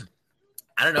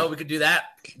don't know, we could do that.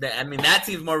 I mean, that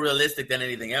seems more realistic than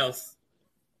anything else.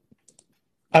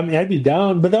 I mean, I'd be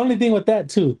down, but the only thing with that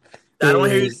too, I don't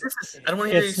want to hear your excuses. I don't want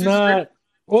to hear your excuses. It's not.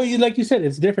 Well, like you said,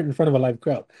 it's different in front of a live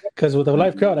crowd. Because with a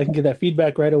live crowd, I can get that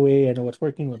feedback right away. I know what's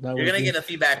working, what's not working. You're gonna get the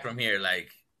feedback from here,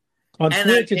 on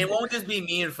Twitch. It won't just be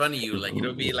me in front of you.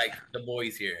 It'll be the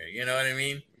boys here. You know what I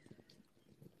mean?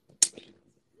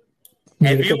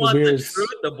 If you want the truth,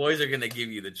 the boys are gonna give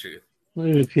you the truth.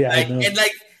 Yeah, and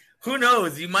who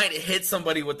knows? You might hit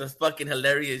somebody with a fucking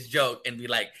hilarious joke and be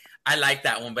like, I like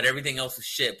that one, but everything else is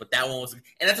shit. But that one was,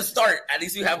 and that's a start. At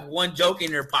least you have one joke in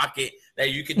your pocket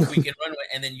that you can tweak and run with,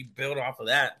 and then you build off of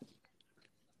that.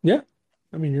 Yeah,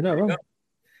 I mean, you're not wrong.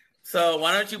 So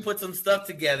why don't you put some stuff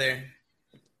together,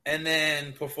 and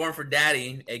then perform for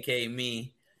Daddy, aka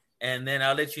me, and then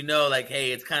I'll let you know,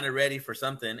 hey, it's kind of ready for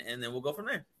something, and then we'll go from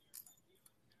there.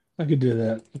 I could do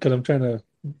that because I'm trying to.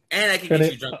 And I can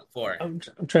get you drunk before. I'm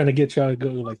trying to get y'all to go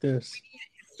like this.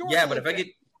 Yeah, but if I get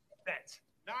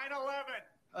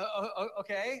 9/11.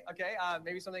 Okay.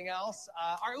 Maybe something else.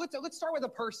 All right, let's start with a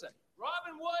person.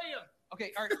 Robin Williams.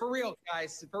 Okay, all right, for real,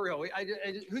 guys, for real.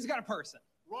 Who's got a person?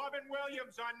 Robin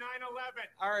Williams on 9/11.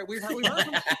 All right, we've heard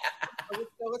from.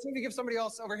 Let's maybe give somebody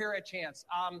else over here a chance.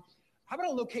 How about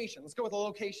a location? Let's go with a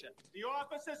location. The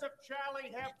offices of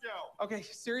Charlie Hebdo. Okay,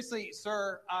 seriously,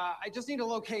 sir, I just need a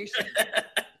location.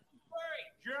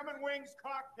 German Wings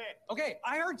cockpit. Okay,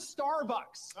 I heard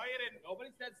Starbucks. No, you didn't.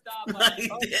 Nobody said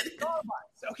You did.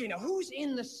 Starbucks. Okay, now who's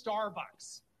in the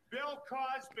Starbucks? Bill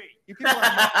Cosby. You people are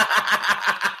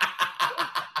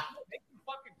making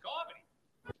fucking comedy.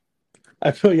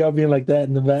 I feel y'all being like that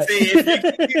in the back. See,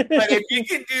 if you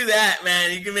can do that,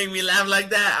 man, you can make me laugh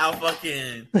like that. I'll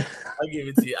give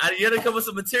it to you. You gotta come with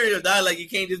some material, dog. Like you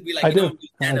can't just be like,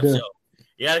 stand-up show.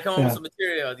 You gotta come up with some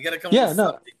material. You gotta come up with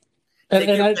something. Take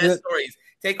your best stories.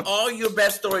 Take all your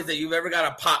best stories that you've ever got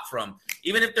a pop from,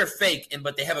 even if they're fake,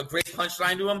 but they have a great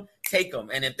punchline to them. Take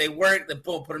them, and if they work, then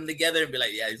boom, put them together and be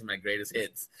like, yeah, these are my greatest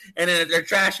hits. And then if they're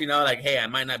trash, like, hey, I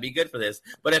might not be good for this.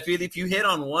 But if you hit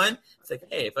on one, it's like,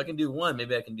 hey, if I can do one,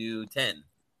 maybe I can do 10.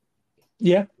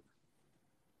 Yeah.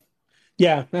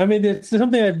 I mean, it's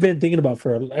something I've been thinking about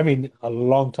for a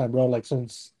long time, bro. Like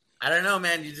since. I don't know,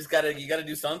 man. You gotta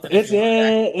do something.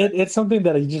 It's something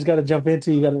that you just gotta jump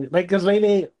into. You gotta because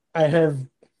lately I've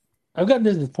gotten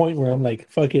to the point where I'm like,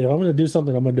 fuck it. If I'm gonna do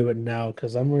something, I'm gonna do it now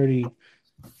because I'm already.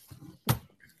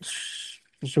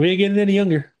 So we ain't getting any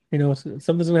younger.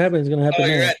 Something's gonna happen. It's gonna happen.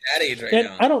 You're at that age right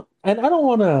now. I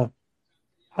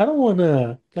don't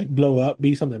wanna like blow up,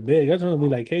 be something big. I just wanna be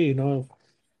like, hey, go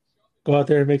out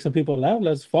there and make some people laugh.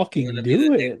 Let's fucking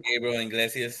do it. Gabriel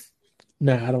Iglesias.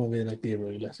 Nah, I don't want to be like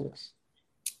Gabriel Iglesias.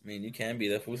 I mean, you can be.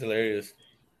 That fool's hilarious.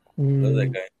 Love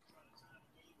that guy.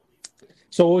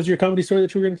 So what was your comedy story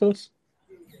that you were going to tell us?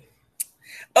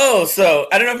 Oh, so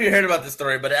I don't know if you heard about this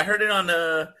story, but I heard it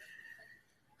on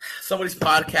somebody's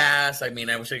podcast. I mean,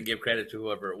 I wish I could give credit to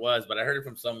whoever it was, but I heard it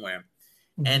from somewhere.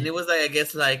 Mm-hmm. And it was like, I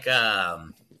guess like,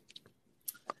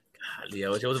 it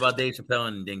was about Dave Chappelle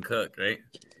and Dane Cook, right?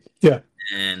 Yeah.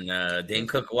 And Dane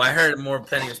Cook, I heard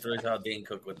plenty of stories how Dane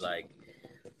Cook would like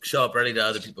show up early to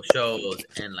other people's shows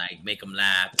and like make them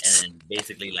laugh and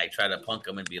basically like try to punk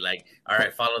them and be like, all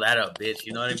right, follow that up, bitch.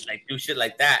 You know what I mean? Like do shit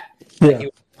like that. Yeah. Like, he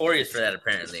was notorious for that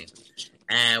apparently.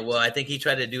 And I think he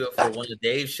tried to do it for one of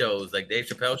Dave's shows, like Dave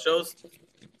Chappelle shows.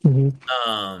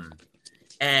 Mm-hmm.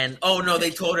 And no, they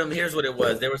told him here's what it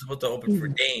was. They were supposed to open for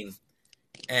Dane.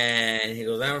 And he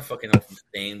goes, I never fucking open for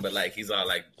Dane, but like he's all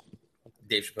like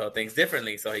Dave Chappelle thinks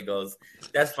differently. So he goes,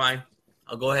 that's fine.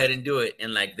 I'll go ahead and do it.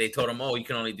 And like they told him, you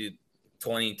can only do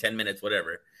 10 minutes,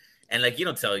 whatever. And like you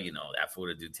don't tell, that fool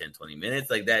to do 10, 20 minutes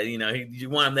like that. You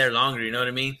want him there longer, you know what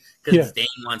I mean? Because Dane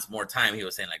wants more time. He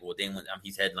was saying like, well, Dane wants,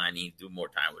 he's headlining, he'd do more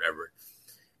time, whatever.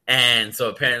 And so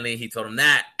apparently he told him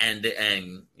that. And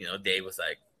Dave was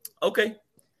like, okay.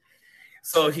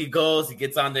 So he goes, he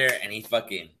gets on there and he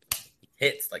fucking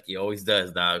hits like he always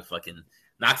does, dog. Fucking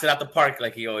knocks it out the park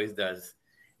like he always does.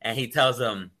 And he tells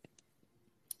them,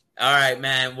 all right,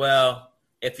 man, well,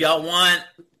 if y'all want,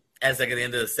 as like at the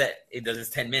end of the set, he does his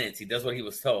 10 minutes. He does what he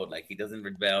was told. Like he doesn't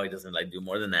rebel. He doesn't like do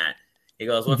more than that. He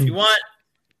goes, well, if you want,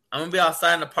 I'm going to be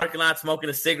outside in the parking lot smoking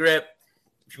a cigarette.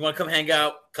 If you want to come hang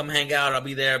out. I'll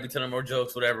be there. I'll be telling more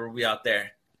jokes, whatever. We'll be out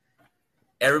there.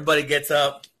 Everybody gets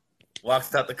up,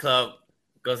 walks out the club,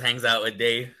 goes, hangs out with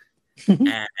Dave.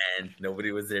 And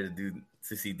nobody was there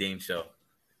to see Dane's show.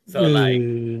 So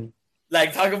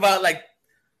like talk about like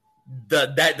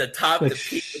the top, to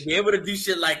be able to do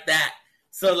shit like that.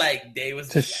 So like Dave was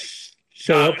to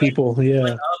show up people,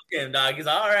 yeah. Him, dog. He's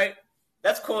all right.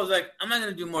 That's cool. I was like, I'm not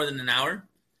gonna do more than an hour.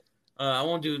 I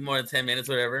won't do more than 10 minutes,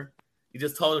 whatever. He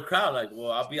just told the crowd like,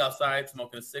 well, I'll be outside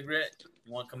smoking a cigarette.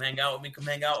 You want to come hang out with me? Come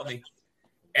hang out with me.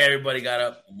 Everybody got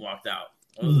up and walked out.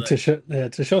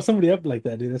 To show somebody up like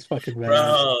that, dude, that's fucking bad.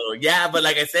 Bro, yeah, but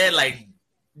like I said, like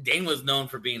Dane was known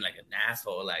for being like an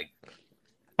asshole. Like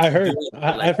I've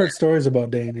heard stories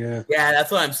about Dane. Yeah,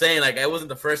 that's what I'm saying. Like it wasn't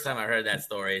the first time I heard that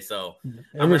story, so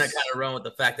I'm gonna kind of run with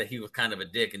the fact that he was kind of a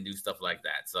dick and do stuff like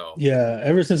that. So yeah,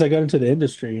 ever since I got into the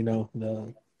industry,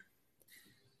 the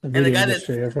video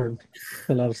industry, I've heard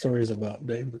a lot of stories about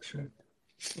Dane. But sure,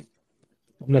 I'm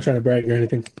not trying to brag or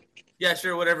anything. Yeah,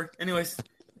 sure, whatever. Anyways.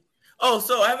 Oh,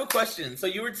 so I have a question. So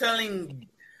you were telling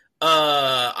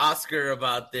Oscar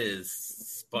about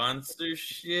this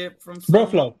sponsorship from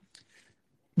Broflo.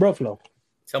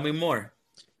 Tell me more.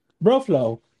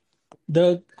 Broflo,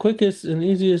 the quickest and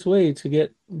easiest way to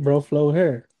get Broflo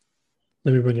hair.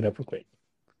 Let me bring it up real quick.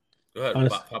 Go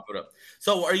ahead, pop it up.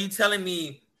 So, are you telling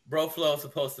me Bro Flow is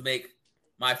supposed to make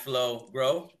my flow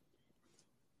grow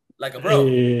like a bro?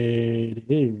 It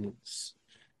is.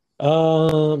 Here,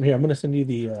 I'm gonna send you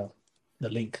the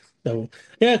link. So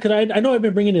yeah, because I know I've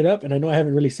been bringing it up, and I know I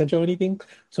haven't really sent you anything,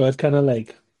 so it's kind of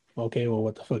like, okay, well,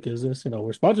 what the fuck is this? You know,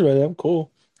 we're sponsored by them.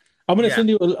 Cool. I'm gonna send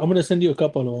you a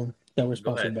couple of them that we're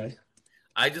sponsored by.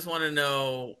 I just want to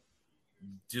know,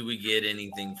 do we get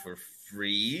anything for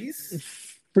freeze?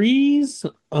 Freeze,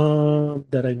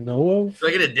 that I know of. Do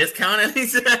I get a discount at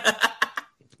least?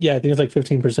 Yeah, I think it's like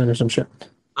 15% or some shit.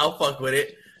 I'll fuck with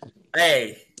it.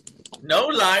 Hey, no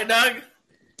lie, dog.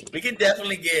 We can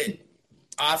definitely get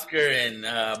Oscar and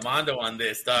Mondo on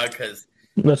this, dog, because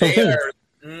they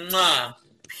are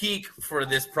peak for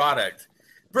this product.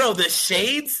 Bro, the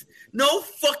shades? No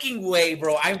fucking way,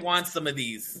 bro. I want some of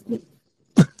these.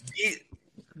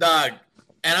 Dog.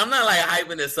 And I'm not like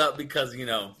hyping this up because, you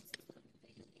know,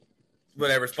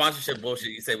 whatever sponsorship bullshit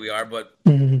you say we are, but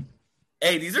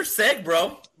hey, these are sick,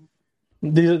 bro.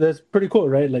 That's pretty cool,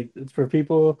 right? Like, it's for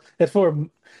people. It's for.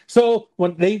 So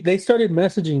when they started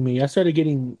messaging me, I started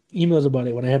getting emails about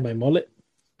it when I had my mullet.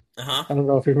 I don't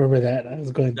know if you remember that. I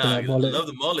was going through that mullet. I love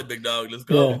the mullet, big dog. Let's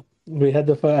go. Yeah, I had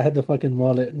the fucking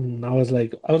mullet, and I was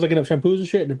looking up shampoos and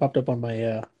shit, and it popped up on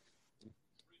my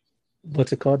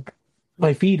what's it called?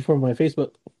 My feed for my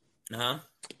Facebook. And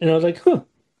I was like, let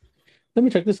me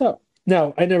check this out.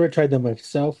 Now, I never tried them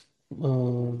myself.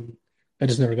 I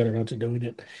just never got around to doing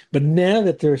it. But now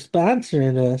that they're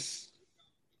sponsoring us,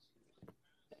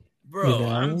 bro, you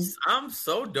know? I'm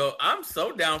so dope. I'm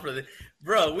so down for this,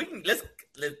 bro. We can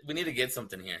we need to get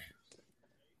something here.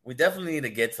 We definitely need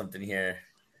to get something here,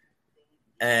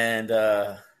 and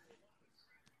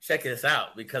check this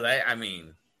out because I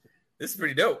mean, this is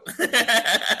pretty dope.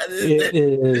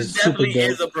 This definitely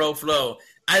is a bro flow.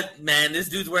 Man, this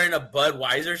dude's wearing a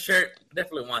Budweiser shirt.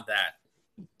 Definitely want that.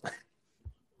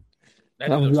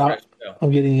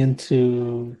 I'm getting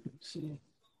into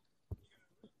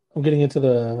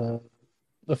the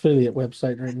affiliate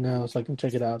website right now, so I can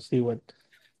check it out. See what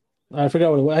I forgot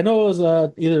what it was. I know it was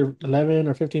either 11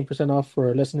 or 15% off for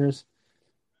our listeners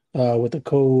with the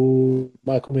code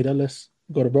Michael Mireles.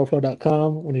 Go to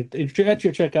broflow.com. When at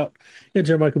your checkout,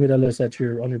 enter Michael Mireles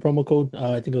on your promo code.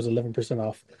 I think it was 11%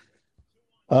 off.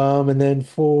 And then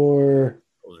for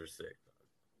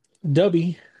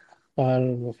Dubby. I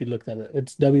don't know if you looked at it.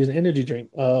 It's W's energy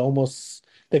drink.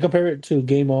 They compare it to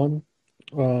Game On,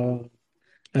 and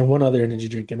one other energy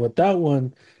drink. And with that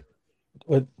one,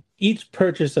 with each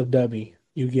purchase of W,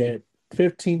 you get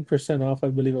 15% off. I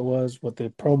believe it was with the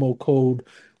promo code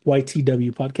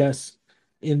YTW Podcast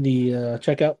in the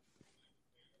checkout.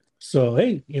 So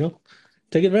hey,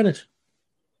 take advantage.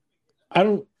 I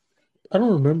don't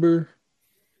remember.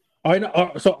 I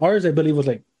know. So ours, I believe, was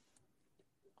like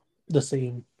the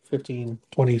same. 15,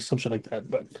 20, some shit like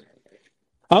that. But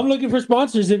I'm looking for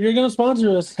sponsors. If you're going to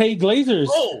sponsor us, hey, Glazers.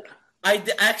 Oh,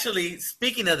 actually,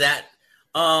 speaking of that,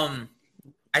 I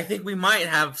think we might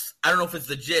have, I don't know if it's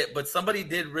legit, but somebody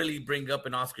did really bring up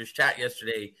in Oscar's chat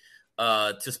yesterday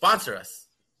to sponsor us.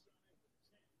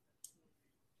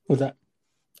 What's that?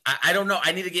 I don't know.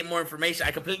 I need to get more information.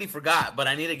 I completely forgot, but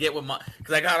I need to get with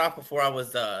because I got off before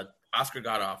Oscar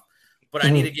got off. But I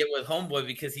need to get with Homeboy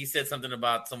because he said something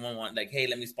about someone like, hey,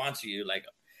 let me sponsor you. Like,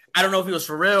 I don't know if he was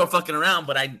for real or fucking around,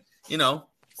 but it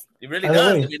really does.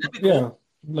 I mean, that'd be cool. Yeah,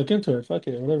 look into it. Fuck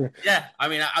it, whatever. Yeah, I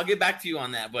mean, I'll get back to you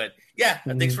on that. But yeah,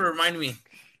 thanks for reminding me.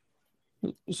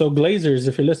 So Glazers,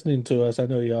 if you're listening to us, I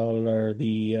know y'all are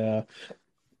the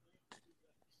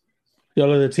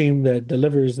team that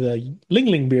delivers the Ling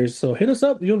Ling beers. So hit us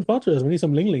up. You want to sponsor us? We need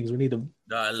some Ling Lings. We need them.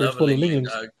 I love Ling Ling.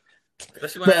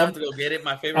 Especially when I have to go get it.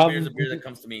 My favorite beer is a beer that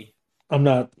comes to me. I'm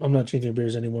not changing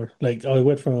beers anymore. Like I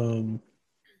went from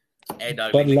Hey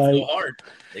dog, they go hard.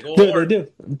 They go hard. They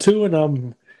do. 2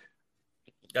 and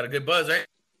got a good buzz, right?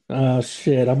 Oh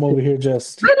shit. I'm over here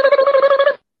just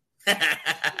I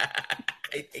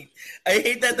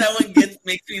hate that one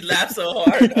makes me laugh so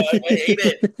hard, dog. I hate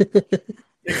it.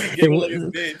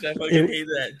 Bitch. I fucking hate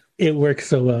that. It works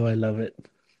so well. I love it.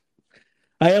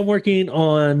 I am working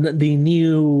on the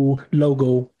new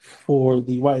logo for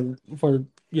the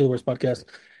Universe podcast.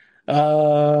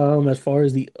 As far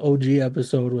as the OG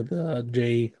episode with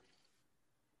Jay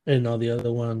and all the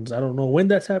other ones, I don't know when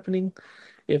that's happening.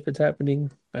 If it's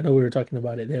happening, I know we were talking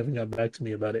about it. They haven't got back to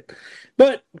me about it,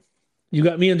 but you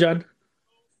got me and John.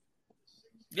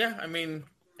 Yeah, I mean,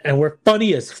 and we're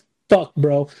funny as fuck,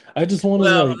 bro. I just want to.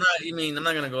 Well, I'm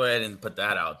not gonna go ahead and put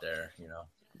that out there,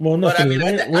 Well, but I mean,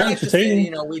 we're I like to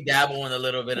say, we dabble in a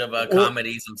little bit of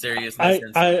comedy, some seriousness.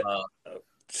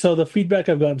 So the feedback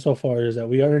I've gotten so far is that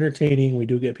we are entertaining. We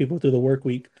do get people through the work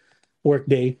week, work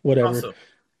day, whatever. Awesome.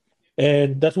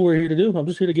 And that's what we're here to do. I'm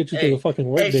just here to get you through the fucking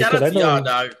work day. Shout out I to know y'all,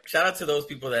 dog. Shout out to those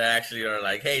people that actually are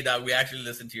like, hey, dog, we actually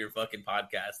listen to your fucking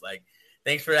podcast. Like,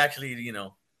 thanks for actually, being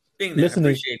there. Listening.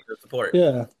 Appreciate the support.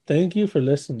 Yeah, thank you for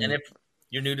listening. And if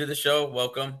you're new to the show,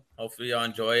 welcome. Hopefully y'all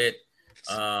enjoy it.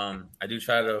 I do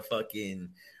try to fucking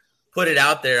put it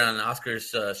out there on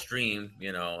Oscar's stream,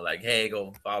 like, hey,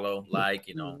 go follow,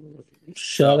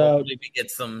 Shout out. Hopefully we get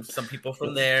some people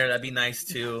from there. That'd be nice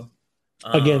too.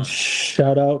 Again,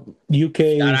 shout out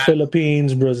UK,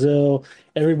 Philippines, Brazil,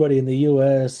 everybody in the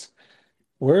US.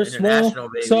 We're small.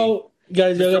 Baby. So,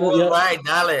 guys, y'all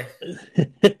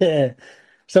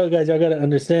gotta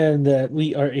understand that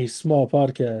we are a small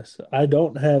podcast. I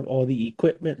don't have all the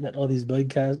equipment that all these big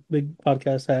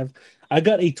podcasts have. I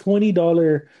got a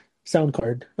 $20 sound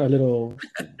card, a little.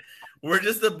 We're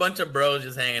just a bunch of bros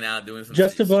just hanging out doing some.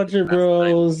 Just a bunch of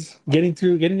bros getting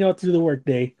y'all through the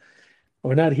workday.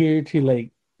 We're not here to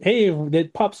hey, if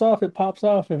it pops off, it pops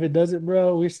off. If it doesn't,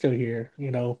 bro, we're still here.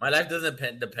 My life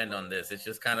doesn't depend on this. It's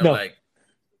just kind of like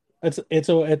it's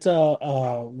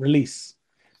a release.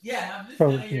 Yeah, I'm just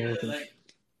kind of here to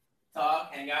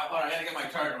talk, hang out. Hold on, I gotta get my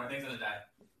charger. My thing's gonna die.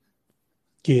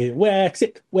 Get wax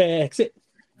it. There we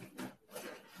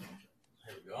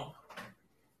go.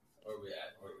 Where we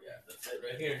at? That's it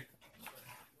right here.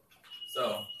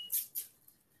 So,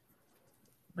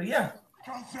 but yeah.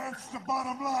 Because that's the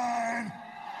bottom line.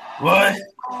 What?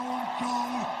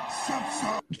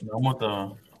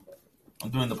 I'm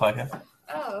doing the podcast.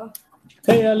 Oh.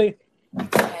 Hey, Ellie.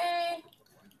 Hey.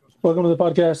 Welcome to the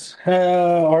podcast.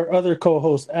 Our other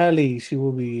co-host, Ali, she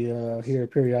will be here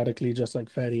periodically, just like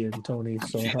Fatty and Tony.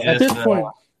 So at this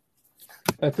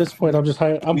point,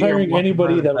 I'm hiring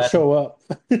anybody that will show up.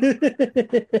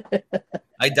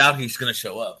 I doubt he's gonna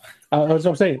show up. That's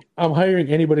what I'm saying. I'm hiring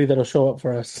anybody that'll show up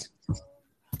for us.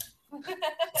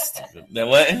 Then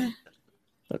what?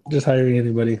 Just hiring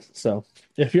anybody. So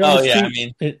if you're on the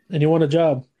street and you want a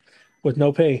job with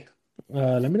no pay,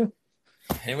 let me know.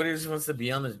 Anybody who just wants to be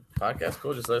on the podcast,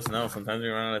 cool. Just let us know. Sometimes we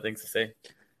run out of things to say.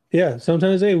 Yeah,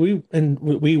 sometimes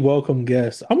we welcome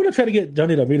guests. I'm gonna try to get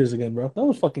Johnny Ramirez again, bro. That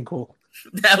was fucking cool.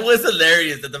 That was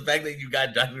hilarious. That the fact that you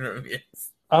got Johnny Ramirez.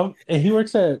 And he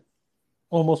works at.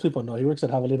 Well, most people know he works at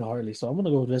Javelina Harley, so I'm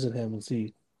gonna go visit him and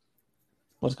see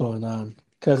what's going on.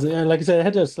 Because, like I said, it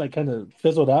had just kind of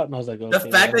fizzled out, and I was like, okay, the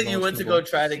fact that you went to go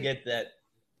try to get that.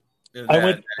 I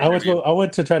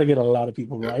went to try to get a lot of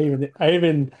people. Bro.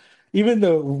 Even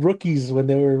the rookies when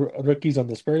they were rookies on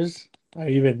the Spurs, I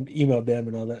even emailed them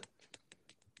and all that.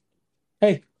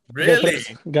 Hey, really?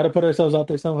 Got to put ourselves out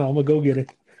there somehow. I'm gonna go get it.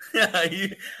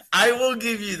 I will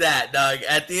give you that, dog.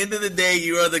 At the end of the day,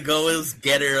 you are the goals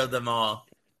getter of them all.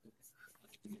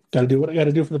 Gotta do what I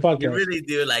gotta do for the podcast. You really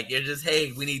do. You're just,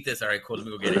 hey, we need this. All right, cool. Let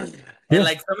me go get it. And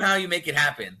somehow you make it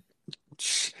happen.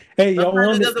 Hey,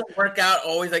 sometimes it doesn't work out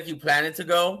always like you plan it to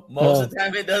go. Most of the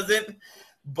time it doesn't.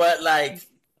 But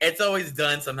it's always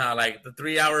done somehow. The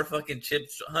 3-hour fucking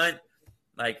chips hunt,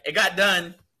 it got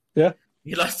done. Yeah.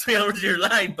 You lost 3 hours of your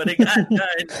life, but it got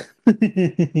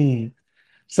done.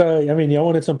 So, y'all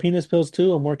wanted some penis pills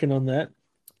too. I'm working on that.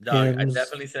 Dog, I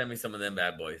definitely send me some of them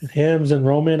bad boys. Hims and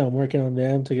Roman, I'm working on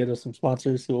them to get us some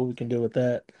sponsors, see what we can do with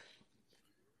that.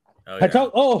 Oh, yeah. I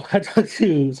talked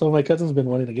to so my cousin's been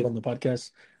wanting to get on the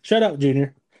podcast. Shout out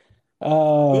Junior.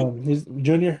 He's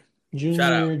Junior. He's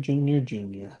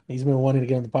been wanting to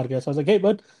get on the podcast. I was like, hey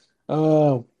bud,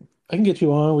 I can get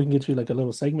you on. We can get you a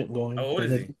little segment going. Oh, what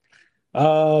is he?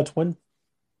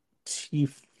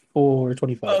 24,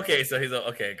 25. Okay, so he's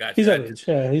okay. Gotcha. He's of age.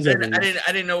 Yeah, he's of age.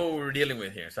 I didn't know what we were dealing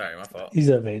with here. Sorry, my fault. He's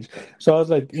of age. So I was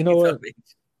like, you know what?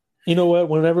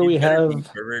 Whenever we have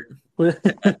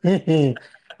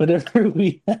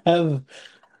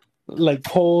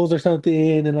polls or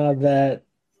something and all that,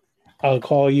 I'll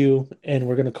call you and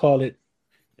we're gonna call it.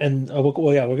 And we're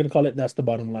gonna call it "That's the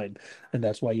Bottom Line," and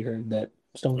that's why you heard that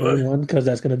Stone Cold one, because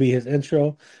that's gonna be his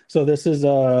intro. So this is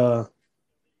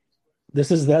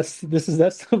that's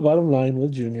the bottom line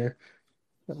with Junior.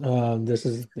 This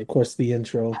is of course the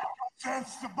intro.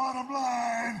 That's the bottom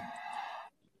line.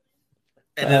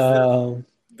 And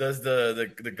does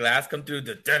the glass come through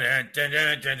the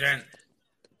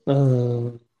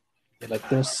like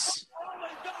this?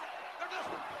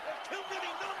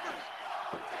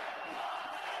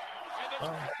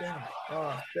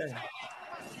 Oh, dang.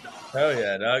 Hell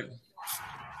yeah, dog.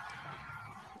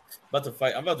 About to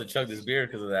fight. I'm about to chug this beer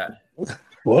because of that.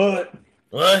 What?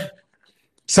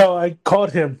 So I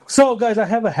called him. So guys, I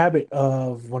have a habit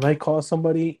of when I call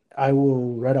somebody, I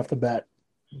will right off the bat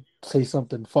say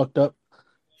something fucked up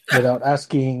without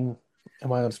asking,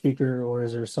 am I on speaker or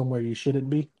is there somewhere you shouldn't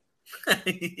be?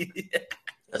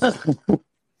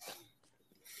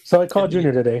 So I called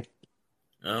Junior today.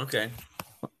 Okay.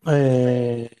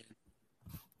 And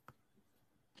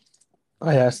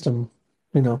I asked him,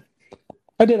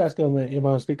 I did ask him, am I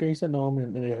on speaker? He said, no,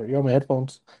 you're on my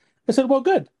headphones. I said, well,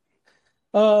 good.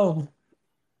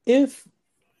 If,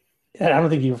 and I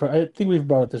think we've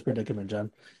brought up this predicament,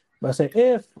 John. But I say,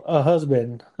 if a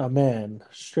husband, a man,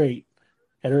 straight,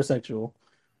 heterosexual,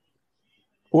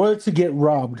 were to get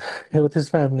robbed with his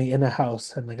family in a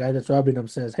house, and the guy that's robbing him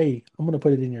says, hey, I'm going to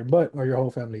put it in your butt or your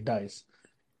whole family dies.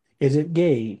 Is it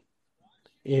gay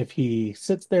if he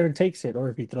sits there and takes it or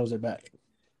if he throws it back?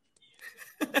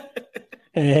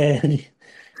 And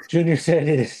Junior said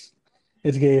it's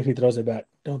gay if he throws it back.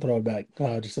 Don't throw it back.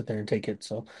 Just sit there and take it.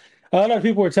 So a lot of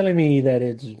people were telling me that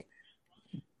it's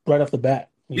right off the bat.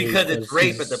 Because it's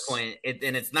rape at the point,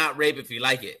 and it's not rape if you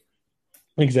like it.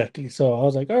 Exactly. So I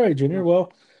was like, all right, Junior,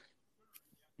 well,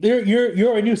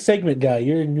 you're a new segment guy.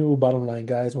 You're a new bottom line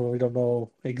guys when we don't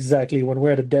know exactly when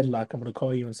we're at a deadlock. I'm going to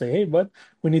call you and say, hey, bud,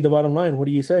 we need the bottom line. What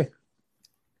do you say?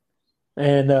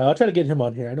 And I'll try to get him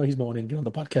on here. I know he's been wanting to get on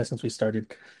the podcast since we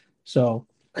started. So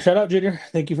shout out, Junior.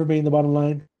 Thank you for being the bottom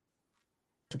line.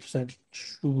 100%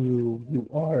 true. You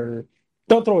are.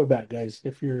 Don't throw it back, guys.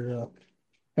 If you're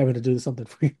having to do something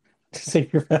for you to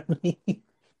save your family.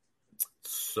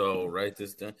 So write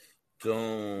this down.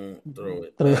 Don't throw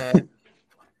it back.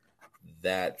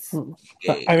 That's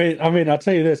gay. I mean, I'll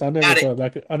tell you this. I'll never throw it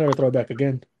back. I'll never throw it back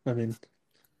again. I mean,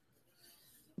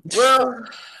 well,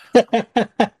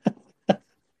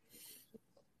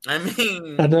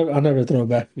 I'll never throw it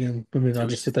back again. I mean, I'll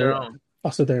just sit there.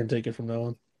 I'll sit there and take it from now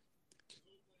on.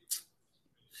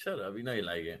 Shut up. You know you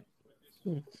like it.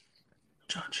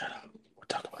 John, shut up. We'll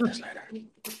talk about this later.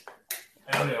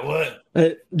 Hell yeah, what?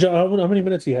 John, how many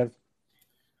minutes do you have?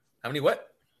 How many what?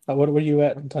 What are you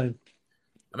at in time?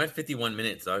 I'm at 51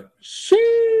 minutes, dog.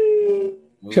 Sheesh.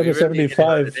 I'm at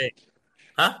 75.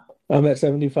 Huh? I'm at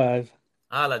 75.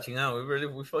 La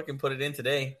chingada. We fucking put it in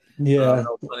today. Yeah.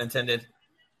 No pun intended.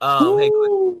 Hey,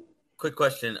 quick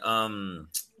question.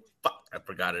 Fuck, I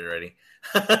forgot it already.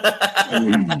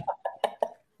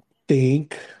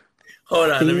 Think.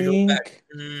 Hold on, let me go back.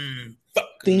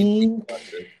 Fuck. Think.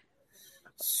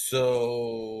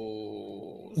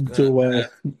 So do I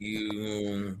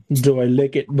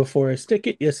lick it before I stick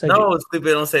it? Yes, I do. No,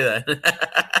 stupid, don't say that.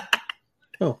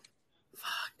 Oh.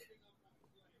 Fuck.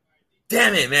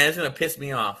 Damn it, man. It's gonna piss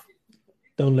me off.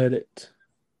 Don't let it.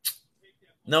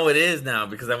 No, it is now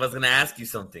because I was gonna ask you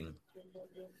something.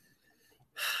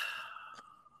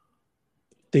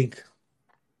 Think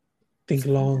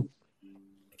long.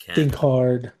 Think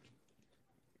hard.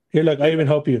 Here, look, I even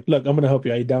help you. Look, I'm going to help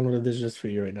you. I downloaded this just for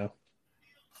you right now.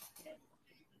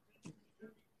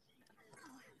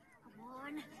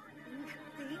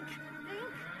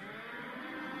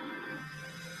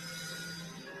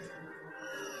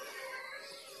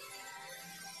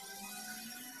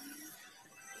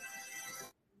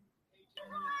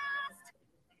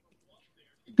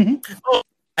 Oh,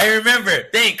 I remember.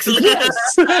 Thanks.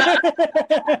 Yes.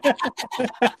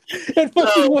 It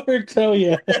fucking worked. Oh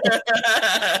yeah.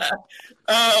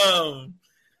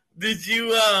 Did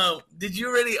you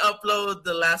already upload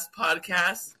the last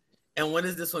podcast? And when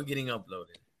is this one getting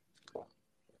uploaded?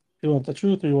 You want the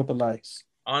truth or you want the lies?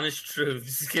 Honest truth.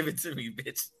 Just give it to me,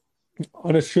 bitch.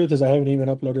 Honest truth is I haven't even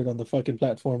uploaded on the fucking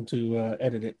platform to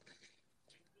edit it.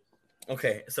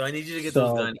 Okay, so I need you to get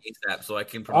those done ASAP so I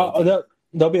can promote.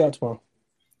 They'll be out tomorrow.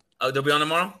 Oh, they'll be on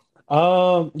tomorrow?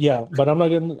 Yeah, but I'm not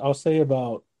gonna. I'll say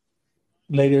about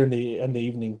later in the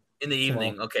evening. In the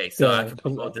evening, okay. So I can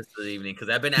promote this to the evening because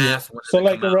I've been asked. So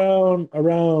like around,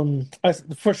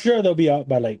 for sure they'll be out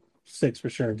by like 6 for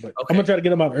sure. But I'm gonna try to get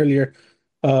them out earlier.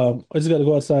 I just gotta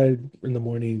go outside in the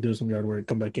morning, do some yard work,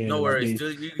 come back in. No worries.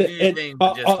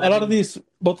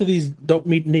 Both of these don't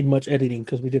need much editing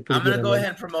because we did. I'm gonna go ahead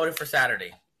and promote it for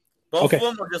Saturday. Both of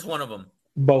them or just one of them?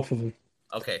 Both of them.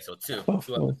 Okay, so two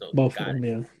episodes. Both of them,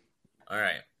 yeah. All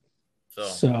right.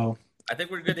 So I think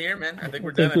we're good here, man. I think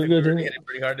we're done. I think we're hitting it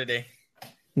pretty hard today.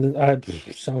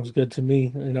 Sounds good to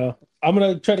me. I'm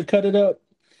gonna try to cut it up.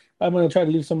 I'm gonna try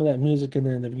to leave some of that music in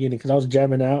there in the beginning because I was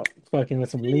jamming out, fucking with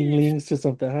some ling-lings to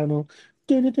some Tejano.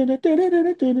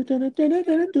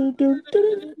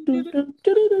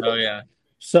 Oh yeah.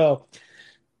 So,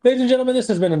 ladies and gentlemen, this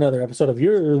has been another episode of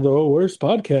You're the Worst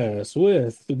Podcast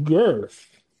with Girth.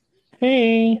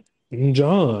 Hey,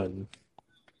 John.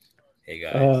 Hey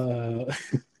guys.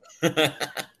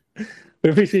 We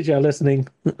appreciate y'all listening.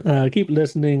 Keep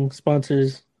listening.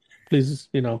 Sponsors, please,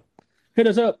 hit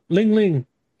us up. Ling Ling.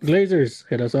 Glazers,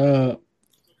 hit us up.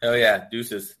 Hell yeah,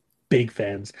 deuces. Big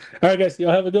fans. All right, guys,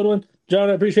 y'all have a good one. John,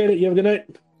 I appreciate it. You have a good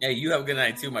night. Hey, you have a good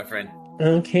night too, my friend.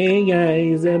 Okay,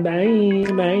 guys.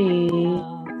 Bye. Bye.